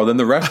Brandon Morrow. Then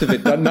the rest of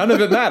it, none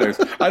of it matters.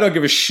 I don't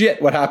give a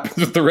shit what happens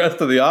with the rest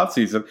of the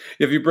offseason.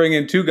 If you bring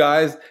in two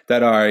guys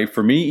that are,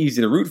 for me,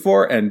 easy to root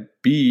for and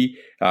B,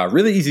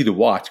 really easy to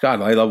watch. God,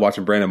 I love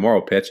watching Brandon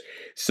Morrow pitch.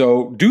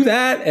 So do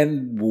that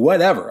and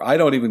whatever. I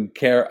don't even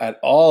care at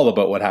all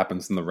about what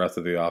happens in the rest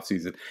of the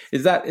offseason.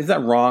 Is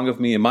that wrong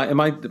of me? Am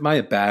I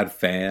a bad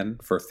fan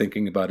for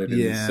thinking about it in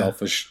these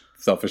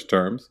selfish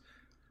terms?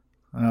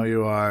 Oh,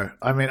 you are.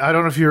 I mean, I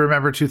don't know if you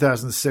remember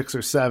 2006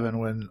 or 7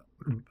 when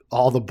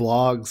all the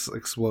blogs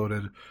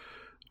exploded,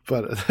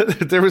 but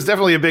there was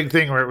definitely a big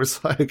thing where it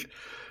was like,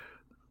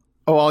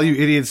 oh, all you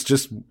idiots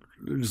just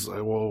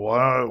like, well,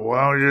 why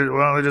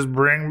don't we just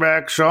bring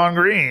back Sean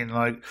Green?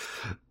 I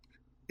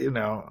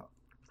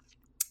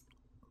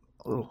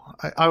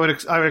would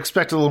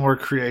expect a little more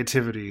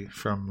creativity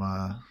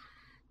from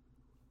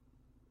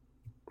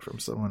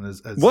someone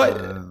as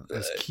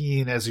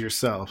keen as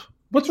yourself.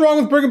 What's wrong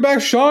with bringing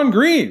back Sean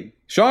Green?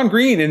 Sean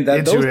Green in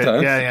those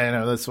times. Yeah, I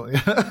know that's what.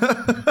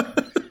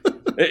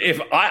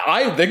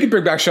 If they could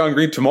bring back Sean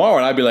Green tomorrow,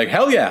 and I'd be like,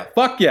 hell yeah,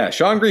 fuck yeah,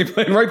 Sean Green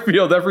playing right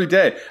field every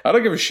day. I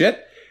don't give a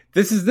shit.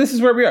 This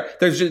is where we are.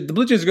 The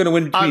Blue Jays are going to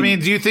win. I mean,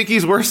 do you think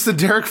he's worse than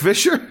Derek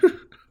Fisher?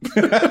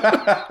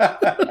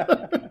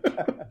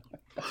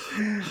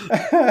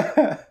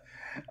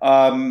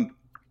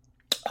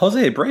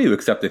 Jose Abreu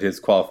accepted his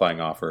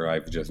qualifying offer.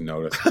 I've just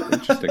noticed.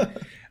 Interesting.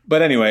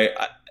 But anyway,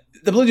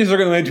 The Blue Jays are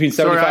going to win between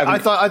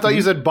 75. Sorry, I thought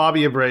you said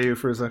Bobby Abreu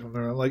for a second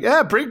there. I'm like,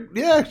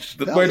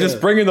 we're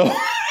just bringing the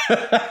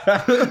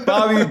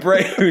Bobby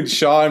Abreu and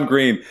Sean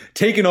Green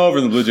taking over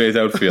in the Blue Jays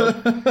outfield,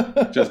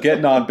 just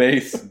getting on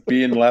base,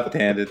 being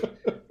left-handed.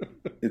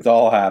 It's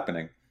all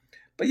happening.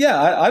 But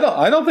yeah, I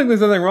don't think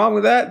there's anything wrong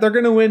with that. They're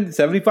going to win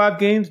 75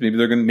 games. Maybe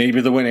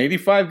they'll win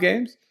 85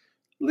 games.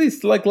 At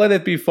least let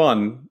it be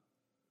fun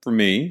for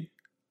me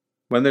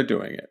when they're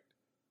doing it.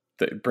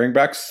 They bring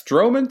back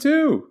Stroman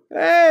too.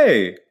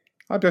 Hey,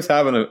 I'm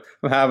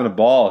having a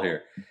ball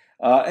here.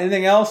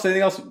 Anything else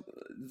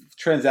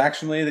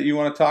transactionally that you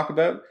want to talk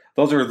about?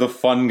 Those are the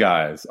fun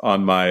guys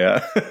on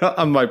my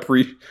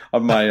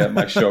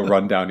my show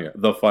rundown here.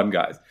 The fun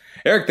guys.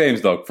 Eric Thames,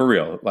 though, for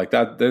real, like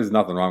that. There's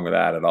nothing wrong with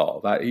that at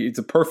all. It's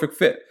a perfect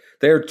fit.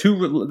 They're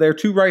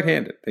two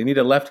right-handed. They need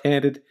a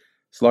left-handed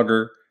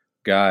slugger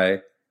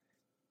guy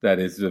that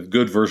is a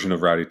good version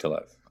of Rowdy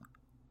Tellez.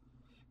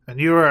 And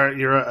you're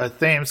a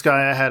Thames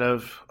guy ahead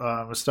of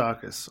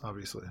Moustakas,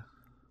 obviously.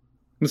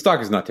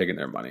 Moustakas not taking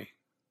their money.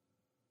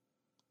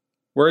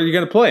 Where are you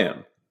going to play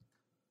him?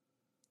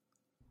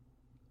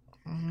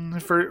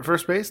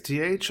 First base,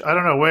 DH. I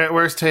don't know.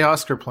 Where's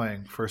Teoscar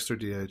playing? First or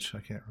DH? I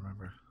can't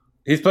remember.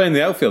 He's playing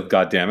the outfield.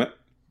 God damn it!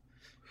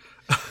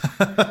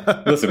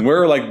 Listen,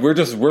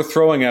 we're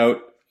throwing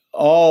out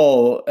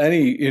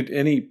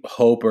any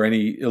hope or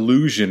any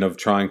illusion of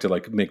trying to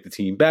like make the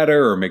team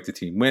better or make the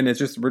team win. We're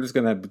just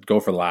gonna go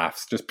for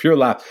laughs, just pure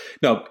laughs.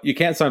 No, you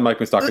can't sign Mike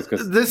Moustakas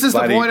because this is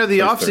the point of the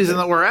offseason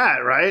that we're at,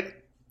 right?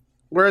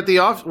 We're at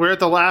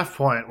the laugh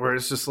point where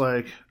it's just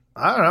like,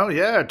 I don't know,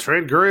 yeah,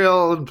 trade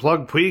Gurriel and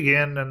plug Puig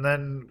in, and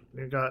then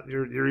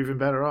you're even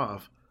better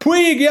off.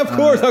 Puig, yeah, of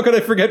course. How could I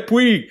forget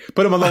Puig?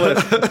 Put him on the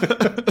list.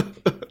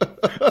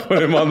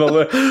 Put him on the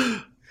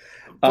list.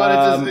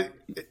 But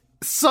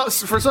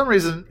for some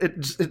reason,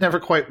 it never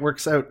quite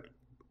works out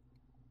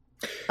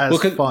as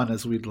fun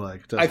as we'd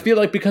like. I feel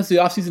like because the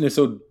offseason is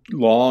so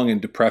long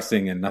and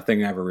depressing and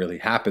nothing ever really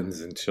happens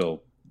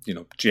until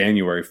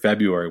January,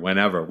 February,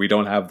 whenever. We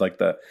don't have like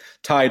the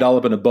tied all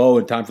up in a bow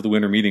in time for the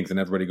winter meetings and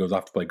everybody goes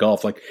off to play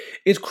golf. Like,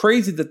 it's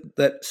crazy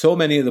that so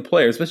many of the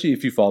players, especially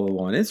if you follow them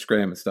on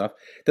Instagram and stuff,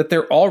 that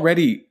they're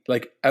already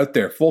like out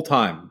there full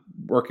time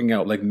working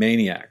out like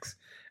maniacs.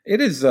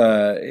 It's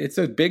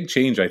a big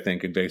change, I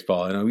think, in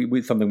baseball.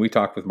 And something we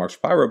talked with Mark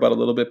Shapiro about a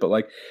little bit, but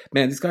like,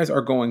 man, these guys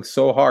are going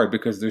so hard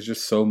because there's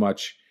just so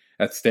much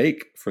at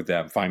stake for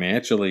them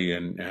financially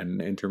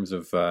and in terms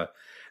of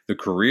the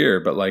career.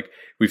 But like,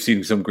 we've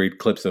seen some great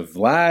clips of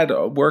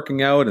Vlad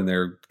working out and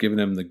they're giving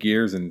him the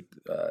gears, and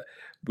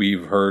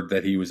we've heard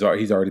that he's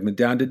already been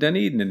down to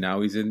Dunedin and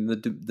now he's in the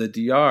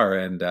DR,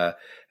 and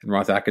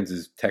Ross Atkins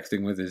is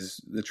texting with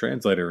the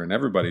translator and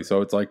everybody.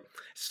 So it's like,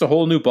 it's just a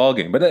whole new ball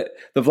game. But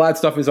the Vlad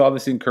stuff is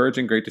obviously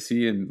encouraging, great to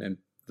see, and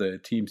the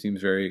team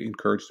seems very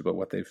encouraged about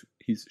what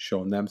he's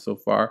shown them so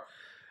far.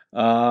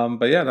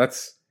 But yeah,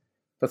 that's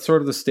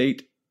sort of the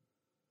state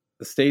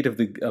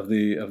of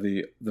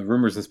the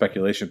rumors and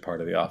speculation part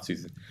of the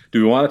offseason.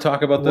 Do we want to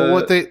talk about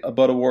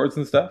about awards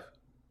and stuff?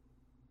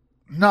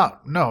 No,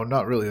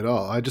 not really at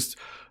all. I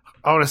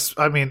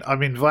mean,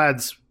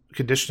 Vlad's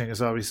conditioning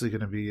is obviously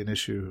going to be an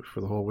issue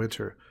for the whole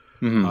winter.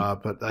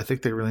 Mm-hmm. But I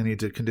think they really need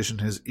to condition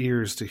his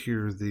ears to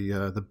hear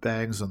the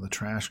bangs on the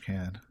trash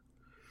can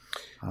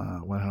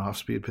when an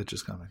off-speed pitch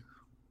is coming.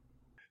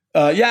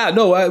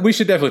 We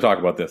should definitely talk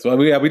about this.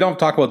 We don't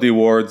talk about the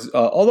awards,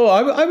 although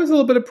I was a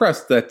little bit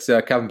impressed that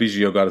Calvin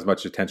Biggio got as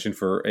much attention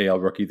for AL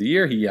Rookie of the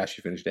Year. He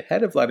actually finished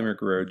ahead of Vladimir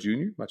Guerrero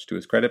Jr., much to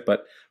his credit, but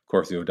of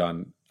course,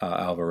 Yordan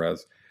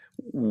Alvarez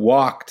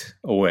walked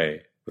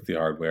away with the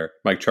hardware.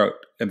 Mike Trout,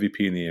 MVP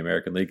in the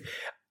American League.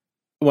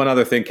 One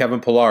other thing, Kevin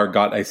Pillar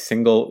got a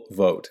single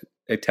vote,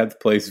 a 10th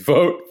place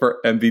vote for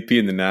MVP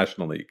in the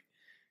National League.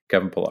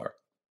 Kevin Pillar.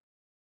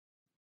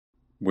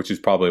 Which is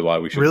probably why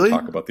we should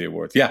talk about the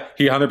awards. Yeah,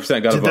 he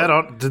 100% got a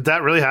vote. Did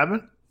that really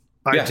happen?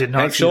 I did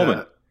not see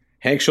that.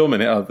 Hank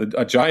Schulman,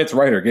 a Giants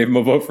writer, gave him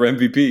a vote for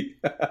MVP.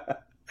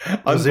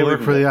 Does he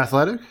work for The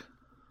Athletic?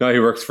 No, he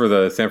works for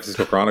the San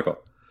Francisco Chronicle.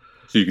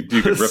 So you could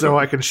rip so him.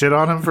 I can shit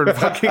on him for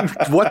fucking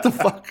what the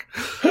fuck?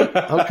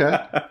 Okay.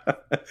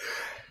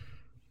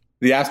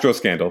 The Astro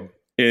scandal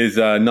is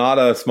not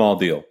a small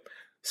deal.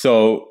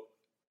 So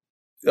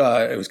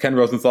it was Ken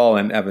Rosenthal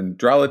and Evan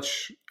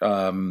Drellich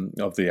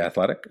of The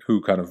Athletic who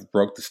kind of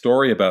broke the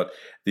story about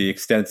the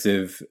extent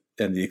of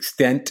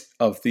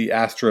the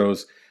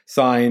Astros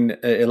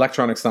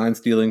electronic sign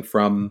stealing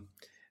from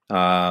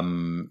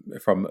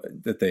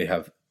that they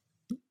have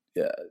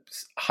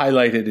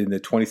highlighted in the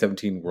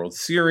 2017 World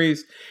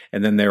Series.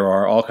 And then there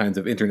are all kinds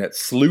of internet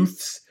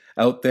sleuths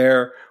out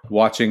there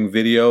watching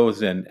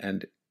videos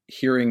and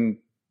hearing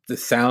the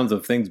sounds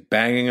of things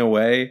banging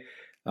away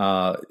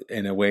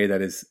in a way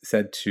that is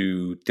said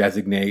to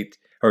designate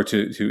or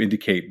to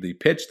indicate the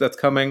pitch that's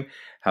coming,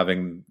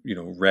 having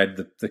read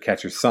the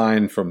catcher's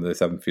sign from the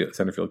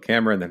center field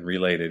camera and then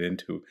relayed it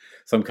into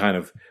some kind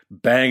of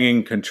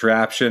banging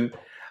contraption.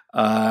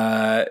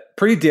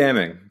 Pretty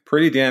damning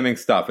pretty damning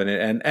stuff.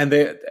 And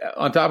they,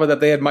 on top of that,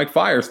 they had Mike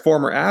Fiers,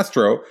 former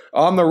Astro,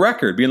 on the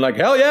record being like,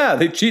 hell yeah,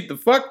 they cheat the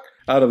fuck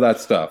out of that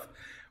stuff,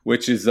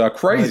 which is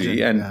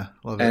crazy. And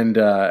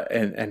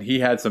he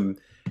had some,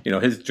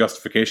 his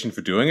justification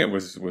for doing it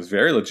was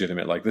very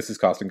legitimate. Like, this is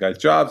costing guys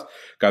jobs.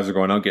 Guys are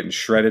going out getting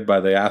shredded by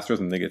the Astros,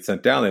 and they get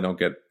sent down. They don't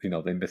get,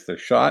 they miss their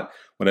shot,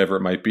 whatever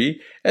it might be.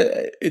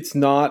 It's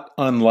not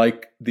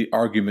unlike the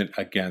argument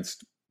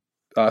against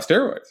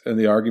steroids, and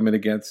the argument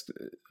against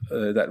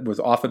that was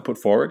often put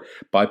forward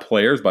by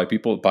players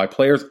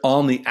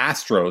on the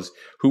Astros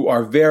who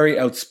are very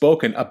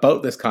outspoken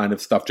about this kind of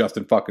stuff,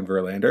 Justin fucking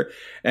Verlander.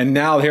 And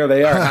now here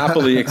they are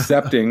happily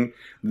accepting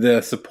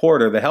the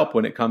support or the help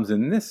when it comes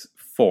in this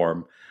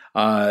form.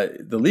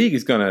 The league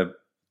is going to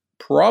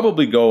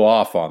probably go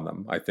off on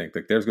them. I think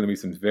that there's going to be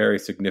some very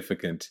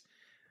significant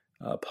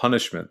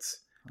punishments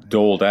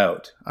doled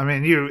out. I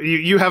mean,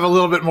 you have a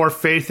little bit more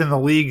faith in the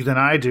league than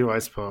I do, I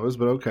suppose,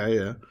 but okay,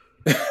 yeah.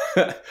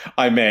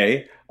 I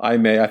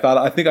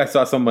think I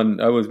saw someone,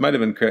 might have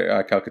been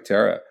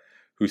Calcaterra,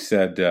 who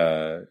said,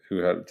 who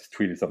had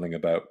tweeted something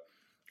about,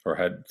 or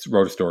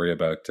wrote a story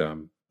about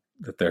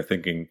that they're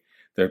thinking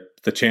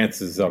the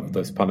chances of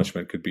this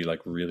punishment could be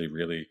like really,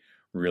 really,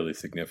 really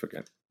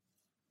significant.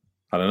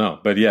 I don't know,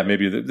 but yeah,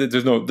 maybe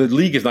the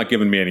league is not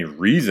giving me any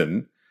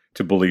reason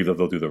to believe that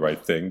they'll do the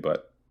right thing,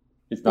 but.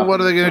 Well,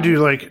 what are they going to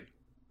do? Like,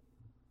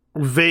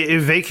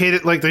 vacate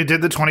it like they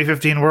did the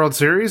 2015 World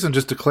Series and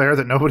just declare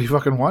that nobody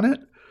fucking won it?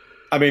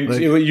 I mean,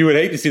 you would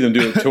hate to see them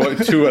do it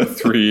 2 out of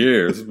 3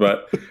 years,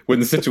 but when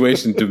the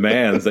situation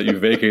demands that you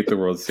vacate the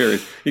World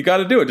Series, you got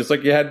to do it, just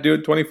like you had to do it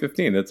in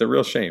 2015. It's a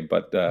real shame,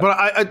 but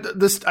I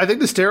think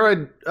the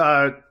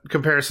steroid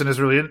comparison is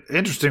really an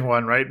interesting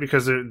one, right?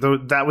 Because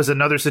that was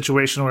another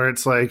situation where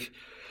it's like,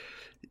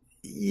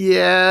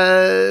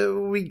 yeah,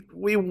 we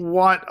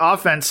want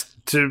offense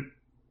to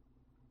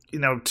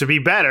be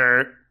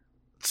better,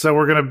 so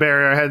we're going to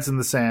bury our heads in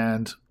the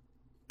sand.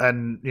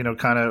 And,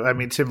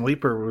 Tim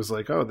Leeper was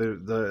like, oh,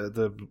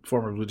 the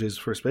former Blue Jays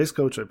first base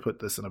coach, I put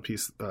this in a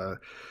piece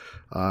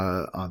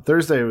on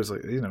Thursday. It was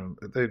like,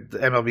 the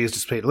MLB has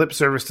just paid lip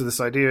service to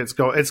this idea.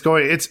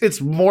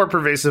 It's more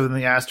pervasive than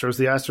the Astros.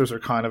 The Astros are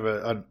kind of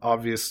an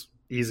obvious,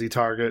 easy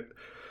target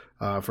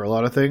for a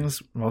lot of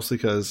things, mostly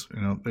because,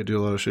 they do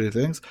a lot of shitty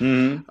things.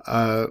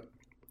 Mm-hmm.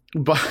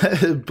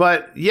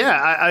 But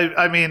yeah,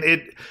 I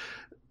mean,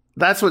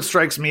 that's what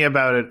strikes me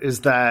about it, is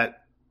that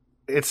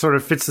it sort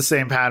of fits the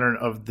same pattern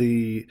of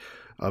the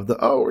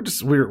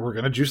we're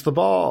going to juice the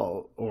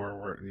ball, or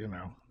we're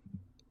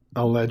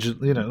alleged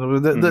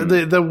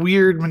the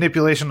weird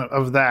manipulation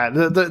of that,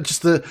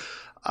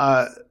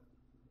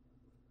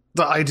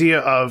 the idea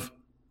of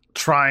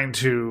trying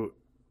to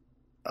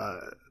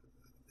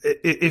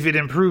if it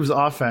improves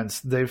offense,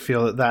 they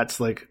feel that that's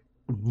like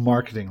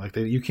marketing, like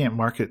you can't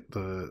market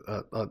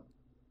a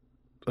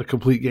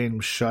complete game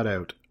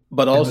shutout.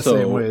 But also, in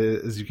the same way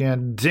as you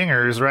can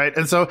dingers, right?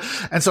 And so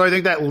I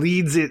think that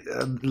leads it,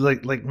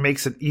 like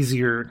makes it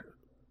easier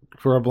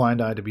for a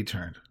blind eye to be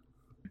turned.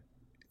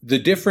 The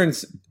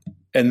difference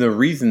and the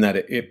reason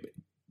that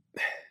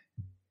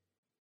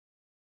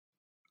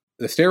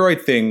the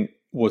steroid thing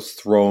was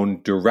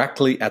thrown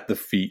directly at the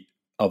feet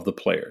of the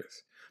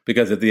players,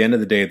 because at the end of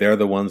the day, they're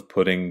the ones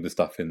putting the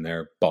stuff in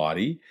their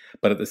body.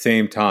 But at the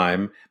same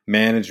time,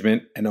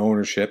 management and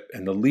ownership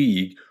and the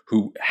league,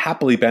 who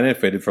happily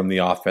benefited from the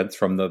offense,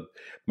 from the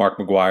Mark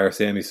McGwire,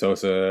 Sammy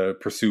Sosa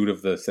pursuit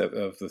of the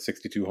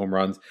 62 home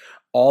runs,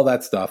 all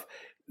that stuff,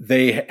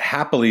 they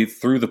happily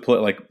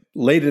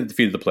laid it at the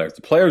feet of the players.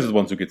 The players are the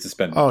ones who get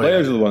suspended. The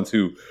players are the ones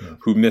who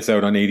miss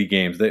out on 80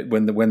 games.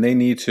 When they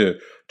need to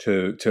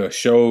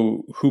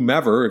show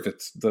whomever, if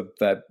it's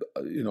the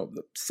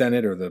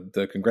Senate or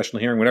the congressional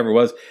hearing, whatever it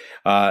was,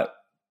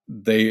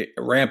 they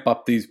ramp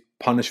up these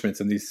punishments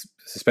and these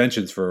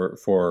suspensions for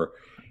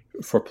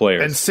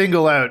players, and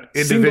single out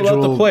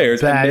the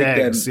players bad and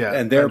make eggs. them,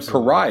 and they're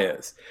absolutely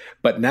pariahs.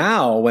 But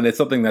now, when it's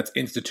something that's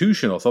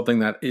institutional, something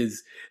that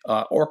is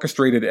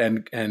orchestrated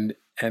and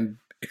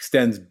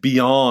extends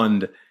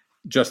beyond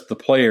just the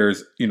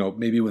players,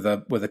 maybe with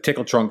a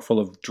tickle trunk full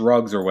of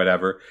drugs or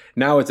whatever.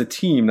 Now it's a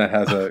team that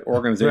has an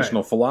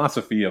organizational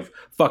philosophy of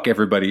fuck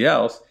everybody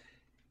else.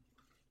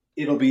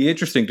 It'll be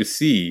interesting to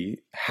see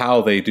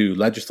how they do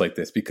legislate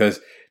this, because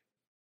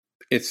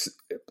it's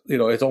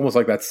almost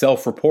like that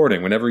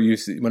self-reporting. Whenever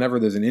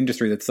there's an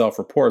industry that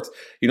self-reports,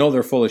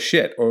 they're full of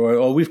shit.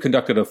 Or we've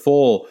conducted a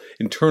full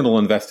internal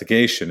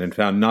investigation and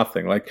found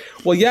nothing. Like,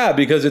 well, yeah,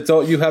 because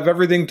you have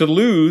everything to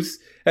lose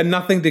and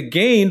nothing to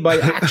gain by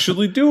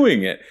actually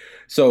doing it.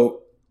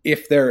 So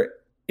if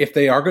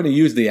they are going to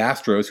use the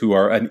Astros, who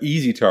are an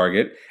easy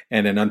target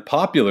and an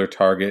unpopular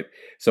target,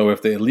 so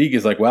if the league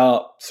is like,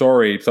 well,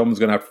 sorry, someone's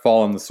going to have to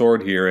fall on the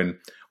sword here, and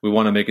we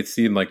want to make it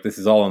seem like this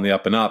is all on the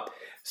up and up,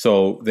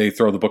 so they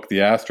throw the book at the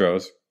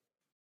Astros,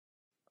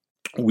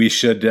 we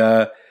should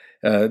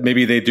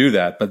maybe they do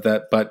that,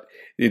 but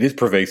it is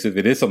pervasive.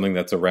 It is something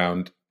that's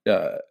around,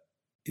 that's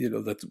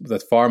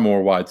far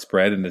more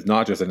widespread, and it's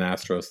not just an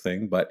Astros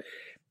thing, but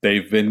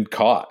they've been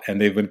caught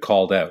and they've been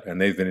called out and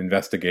they've been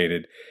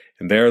investigated,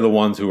 and they're the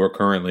ones who are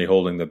currently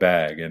holding the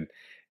bag,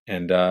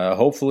 and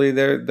hopefully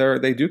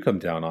they do come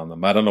down on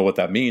them. I don't know what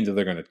that means. If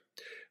they're going to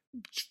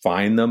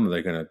fine them,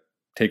 they're going to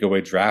take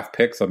away draft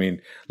picks. I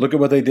mean, look at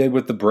what they did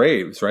with the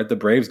Braves, right? The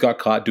Braves got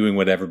caught doing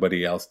what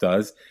everybody else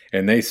does,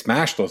 and they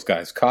smashed those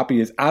guys. Copy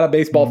is out of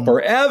baseball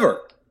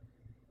forever.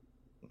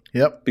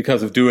 Yep.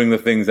 Because of doing the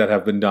things that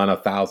have been done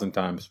 1,000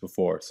 times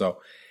before.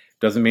 So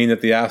doesn't mean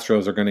that the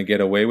Astros are going to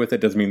get away with it.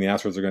 Doesn't mean the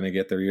Astros are going to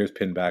get their ears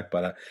pinned back.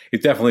 But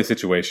it's definitely a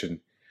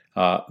situation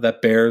that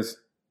bears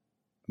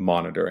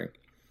monitoring.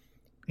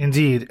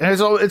 Indeed. And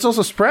it's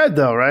also spread,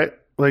 though, right?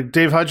 Like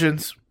Dave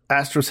Hudgens,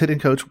 Astros hitting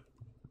coach,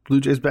 Blue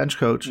Jays bench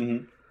coach.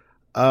 Mm-hmm.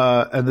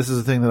 And this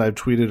is the thing that I've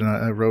tweeted and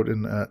I wrote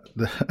in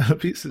the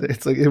piece today.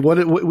 It's like,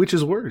 which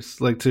is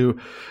worse? Like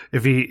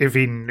if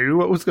he knew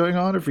what was going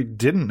on, if he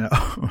didn't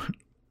know.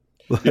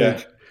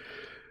 Yeah.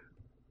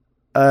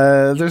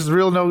 There's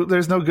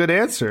no good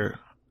answer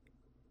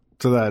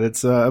to that.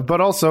 It's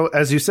but also,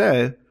 as you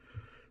say,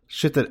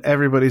 shit that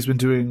everybody's been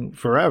doing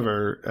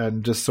forever,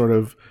 and just sort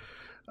of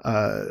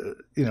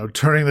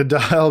turning the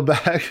dial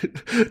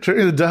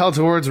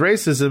towards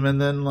racism, and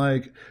then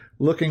like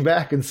looking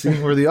back and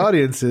seeing where the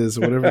audience is,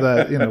 whatever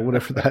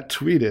that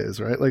tweet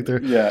is, right? Like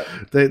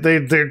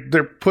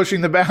they're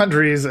pushing the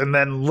boundaries and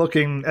then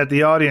looking at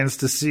the audience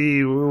to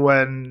see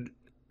when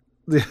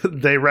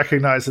they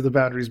recognize that the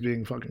boundary is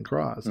being fucking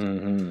crossed.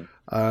 Mm-hmm.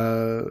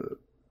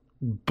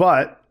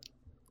 But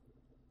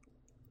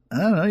I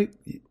don't know.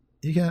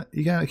 You can't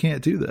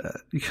do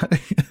that. You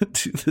can't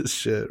do this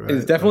shit. Right?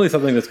 It's definitely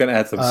something that's going to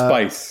add some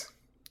spice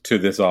to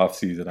this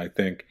offseason, I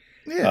think,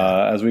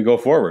 as we go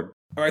forward.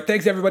 All right.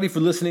 Thanks, everybody, for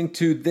listening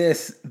to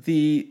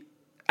the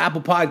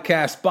Apple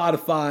Podcast,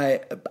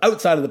 Spotify,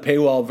 outside of the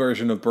paywall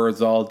version of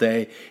Birds All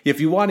Day.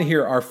 If you want to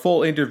hear our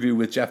full interview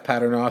with Jeff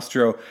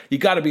Paternostro, you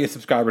got to be a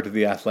subscriber to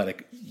The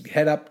Athletic.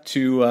 Head up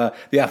to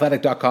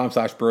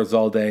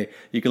theathletic.com/birdsallday.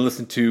 You can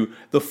listen to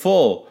the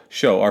full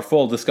show, our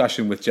full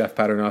discussion with Jeff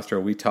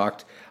Paternostro. We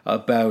talked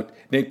about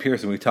Nate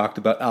Pearson. We talked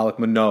about Alek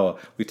Manoah.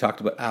 We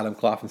talked about Adam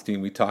Kloffenstein.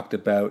 We talked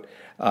about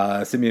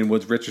Simeon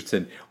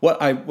Woods-Richardson.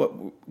 What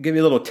give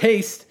you a little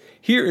taste,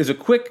 here is a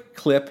quick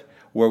clip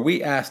where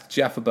we asked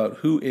Jeff about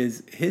who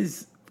is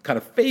his kind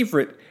of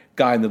favorite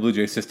guy in the Blue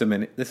Jays system,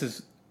 and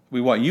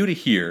we want you to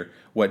hear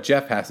what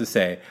Jeff has to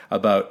say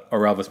about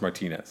Orelvis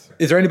Martinez.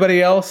 Is there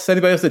anybody else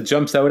that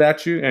jumps out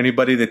at you?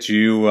 Anybody that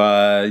you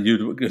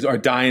are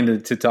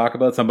dying to talk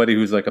about? Somebody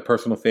who's like a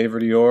personal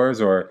favorite of yours,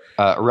 or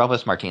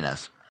Orelvis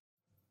Martinez?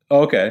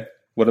 Okay,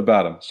 what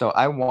about him? So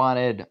I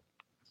wanted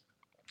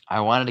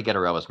to get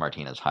Orelvis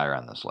Martinez higher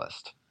on this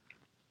list,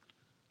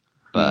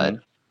 but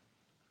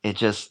it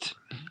just.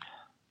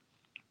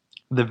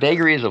 The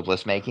vagaries of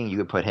list making, you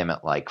could put him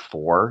at like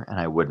 4, and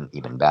I wouldn't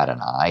even bat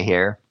an eye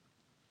here.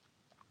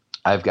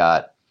 I've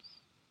got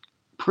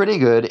pretty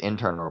good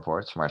internal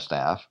reports from our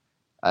staff.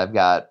 I've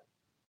got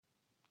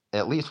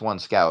at least one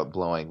scout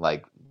blowing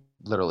like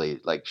literally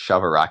like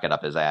shove a rocket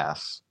up his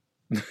ass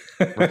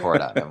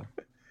report on him.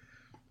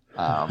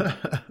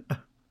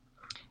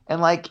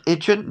 And like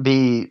it shouldn't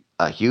be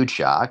a huge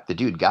shock. The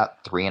dude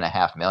got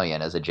 $3.5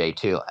 million as a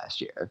J2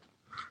 last year.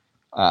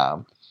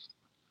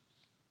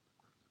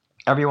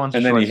 Everyone's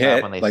and then he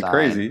hit when they like sign.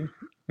 Crazy.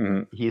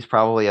 Mm-hmm. He's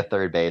probably a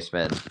third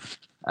baseman.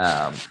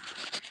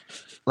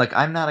 Like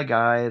I'm not a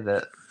guy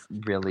that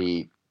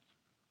really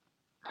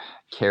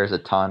cares a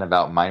ton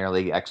about minor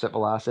league exit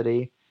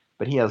velocity,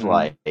 but he has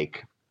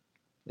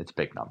it's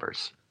big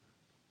numbers.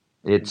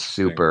 It's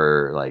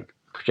super like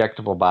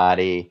projectable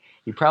body.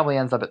 He probably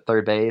ends up at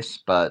third base,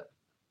 but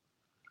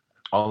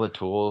all the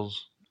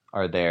tools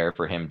are there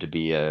for him to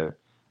be a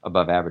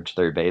above average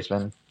third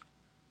baseman.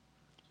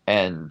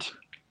 And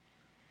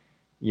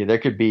yeah, there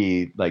could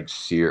be like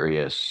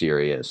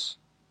serious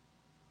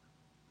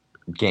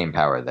game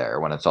power there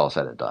when it's all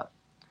said and done.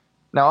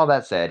 Now, all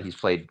that said, he's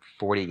played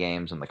 40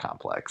 games in the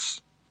complex.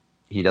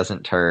 He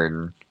doesn't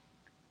turn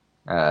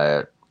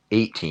 18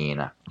 he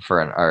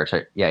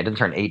doesn't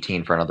turn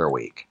 18 for another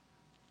week.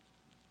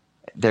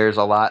 There's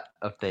a lot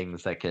of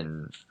things that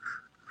can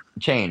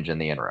change in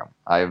the interim.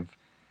 I've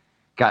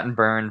gotten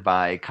burned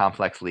by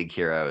complex league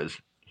heroes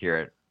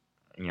here,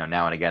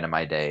 now and again in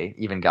my day,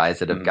 even guys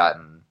that have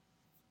gotten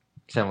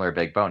similar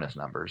big bonus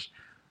numbers.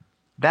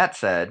 That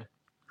said,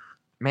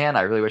 man,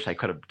 I really wish I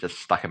could have just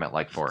stuck him at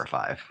like 4 or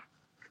 5.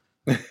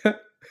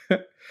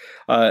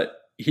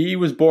 He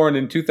was born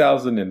in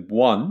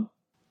 2001.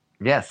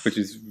 Yes, which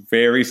is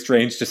very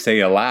strange to say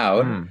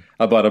aloud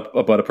about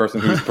a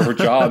person whose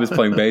job is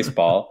playing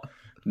baseball,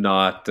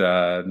 not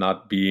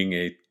being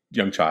a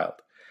young child.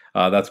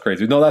 That's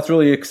crazy. No, that's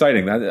really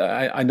exciting.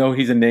 I know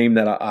he's a name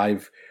that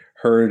I've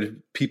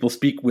heard people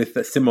speak with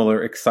a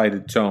similar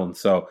excited tone.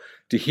 So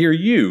to hear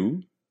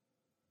you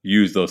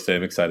use those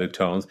same excited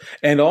tones,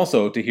 and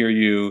also to hear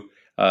you,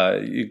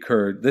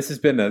 Kurt, this has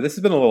been a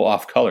little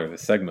off color.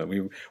 This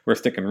segment, we're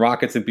sticking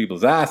rockets in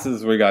people's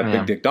asses. We got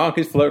big dick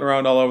donkeys floating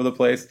around all over the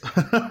place.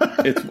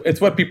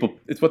 It's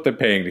what they're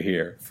paying to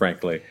hear,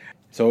 frankly.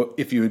 So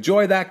if you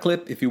enjoy that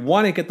clip, if you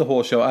want to get the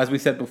whole show, as we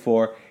said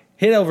before,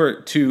 head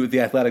over to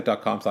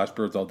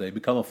theathletic.com/birdsallday.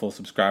 Become a full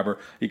subscriber.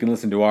 You can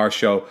listen to our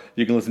show.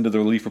 You can listen to the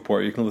Relief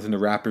Report. You can listen to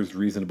Raptors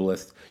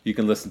Reasonablest. You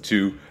can listen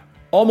to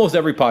almost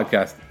every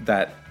podcast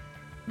that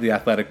The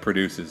Athletic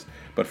produces.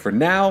 But for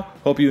now,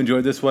 hope you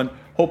enjoyed this one.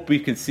 Hope we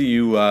can see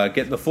you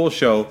get the full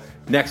show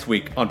next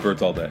week on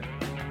Birds All Day.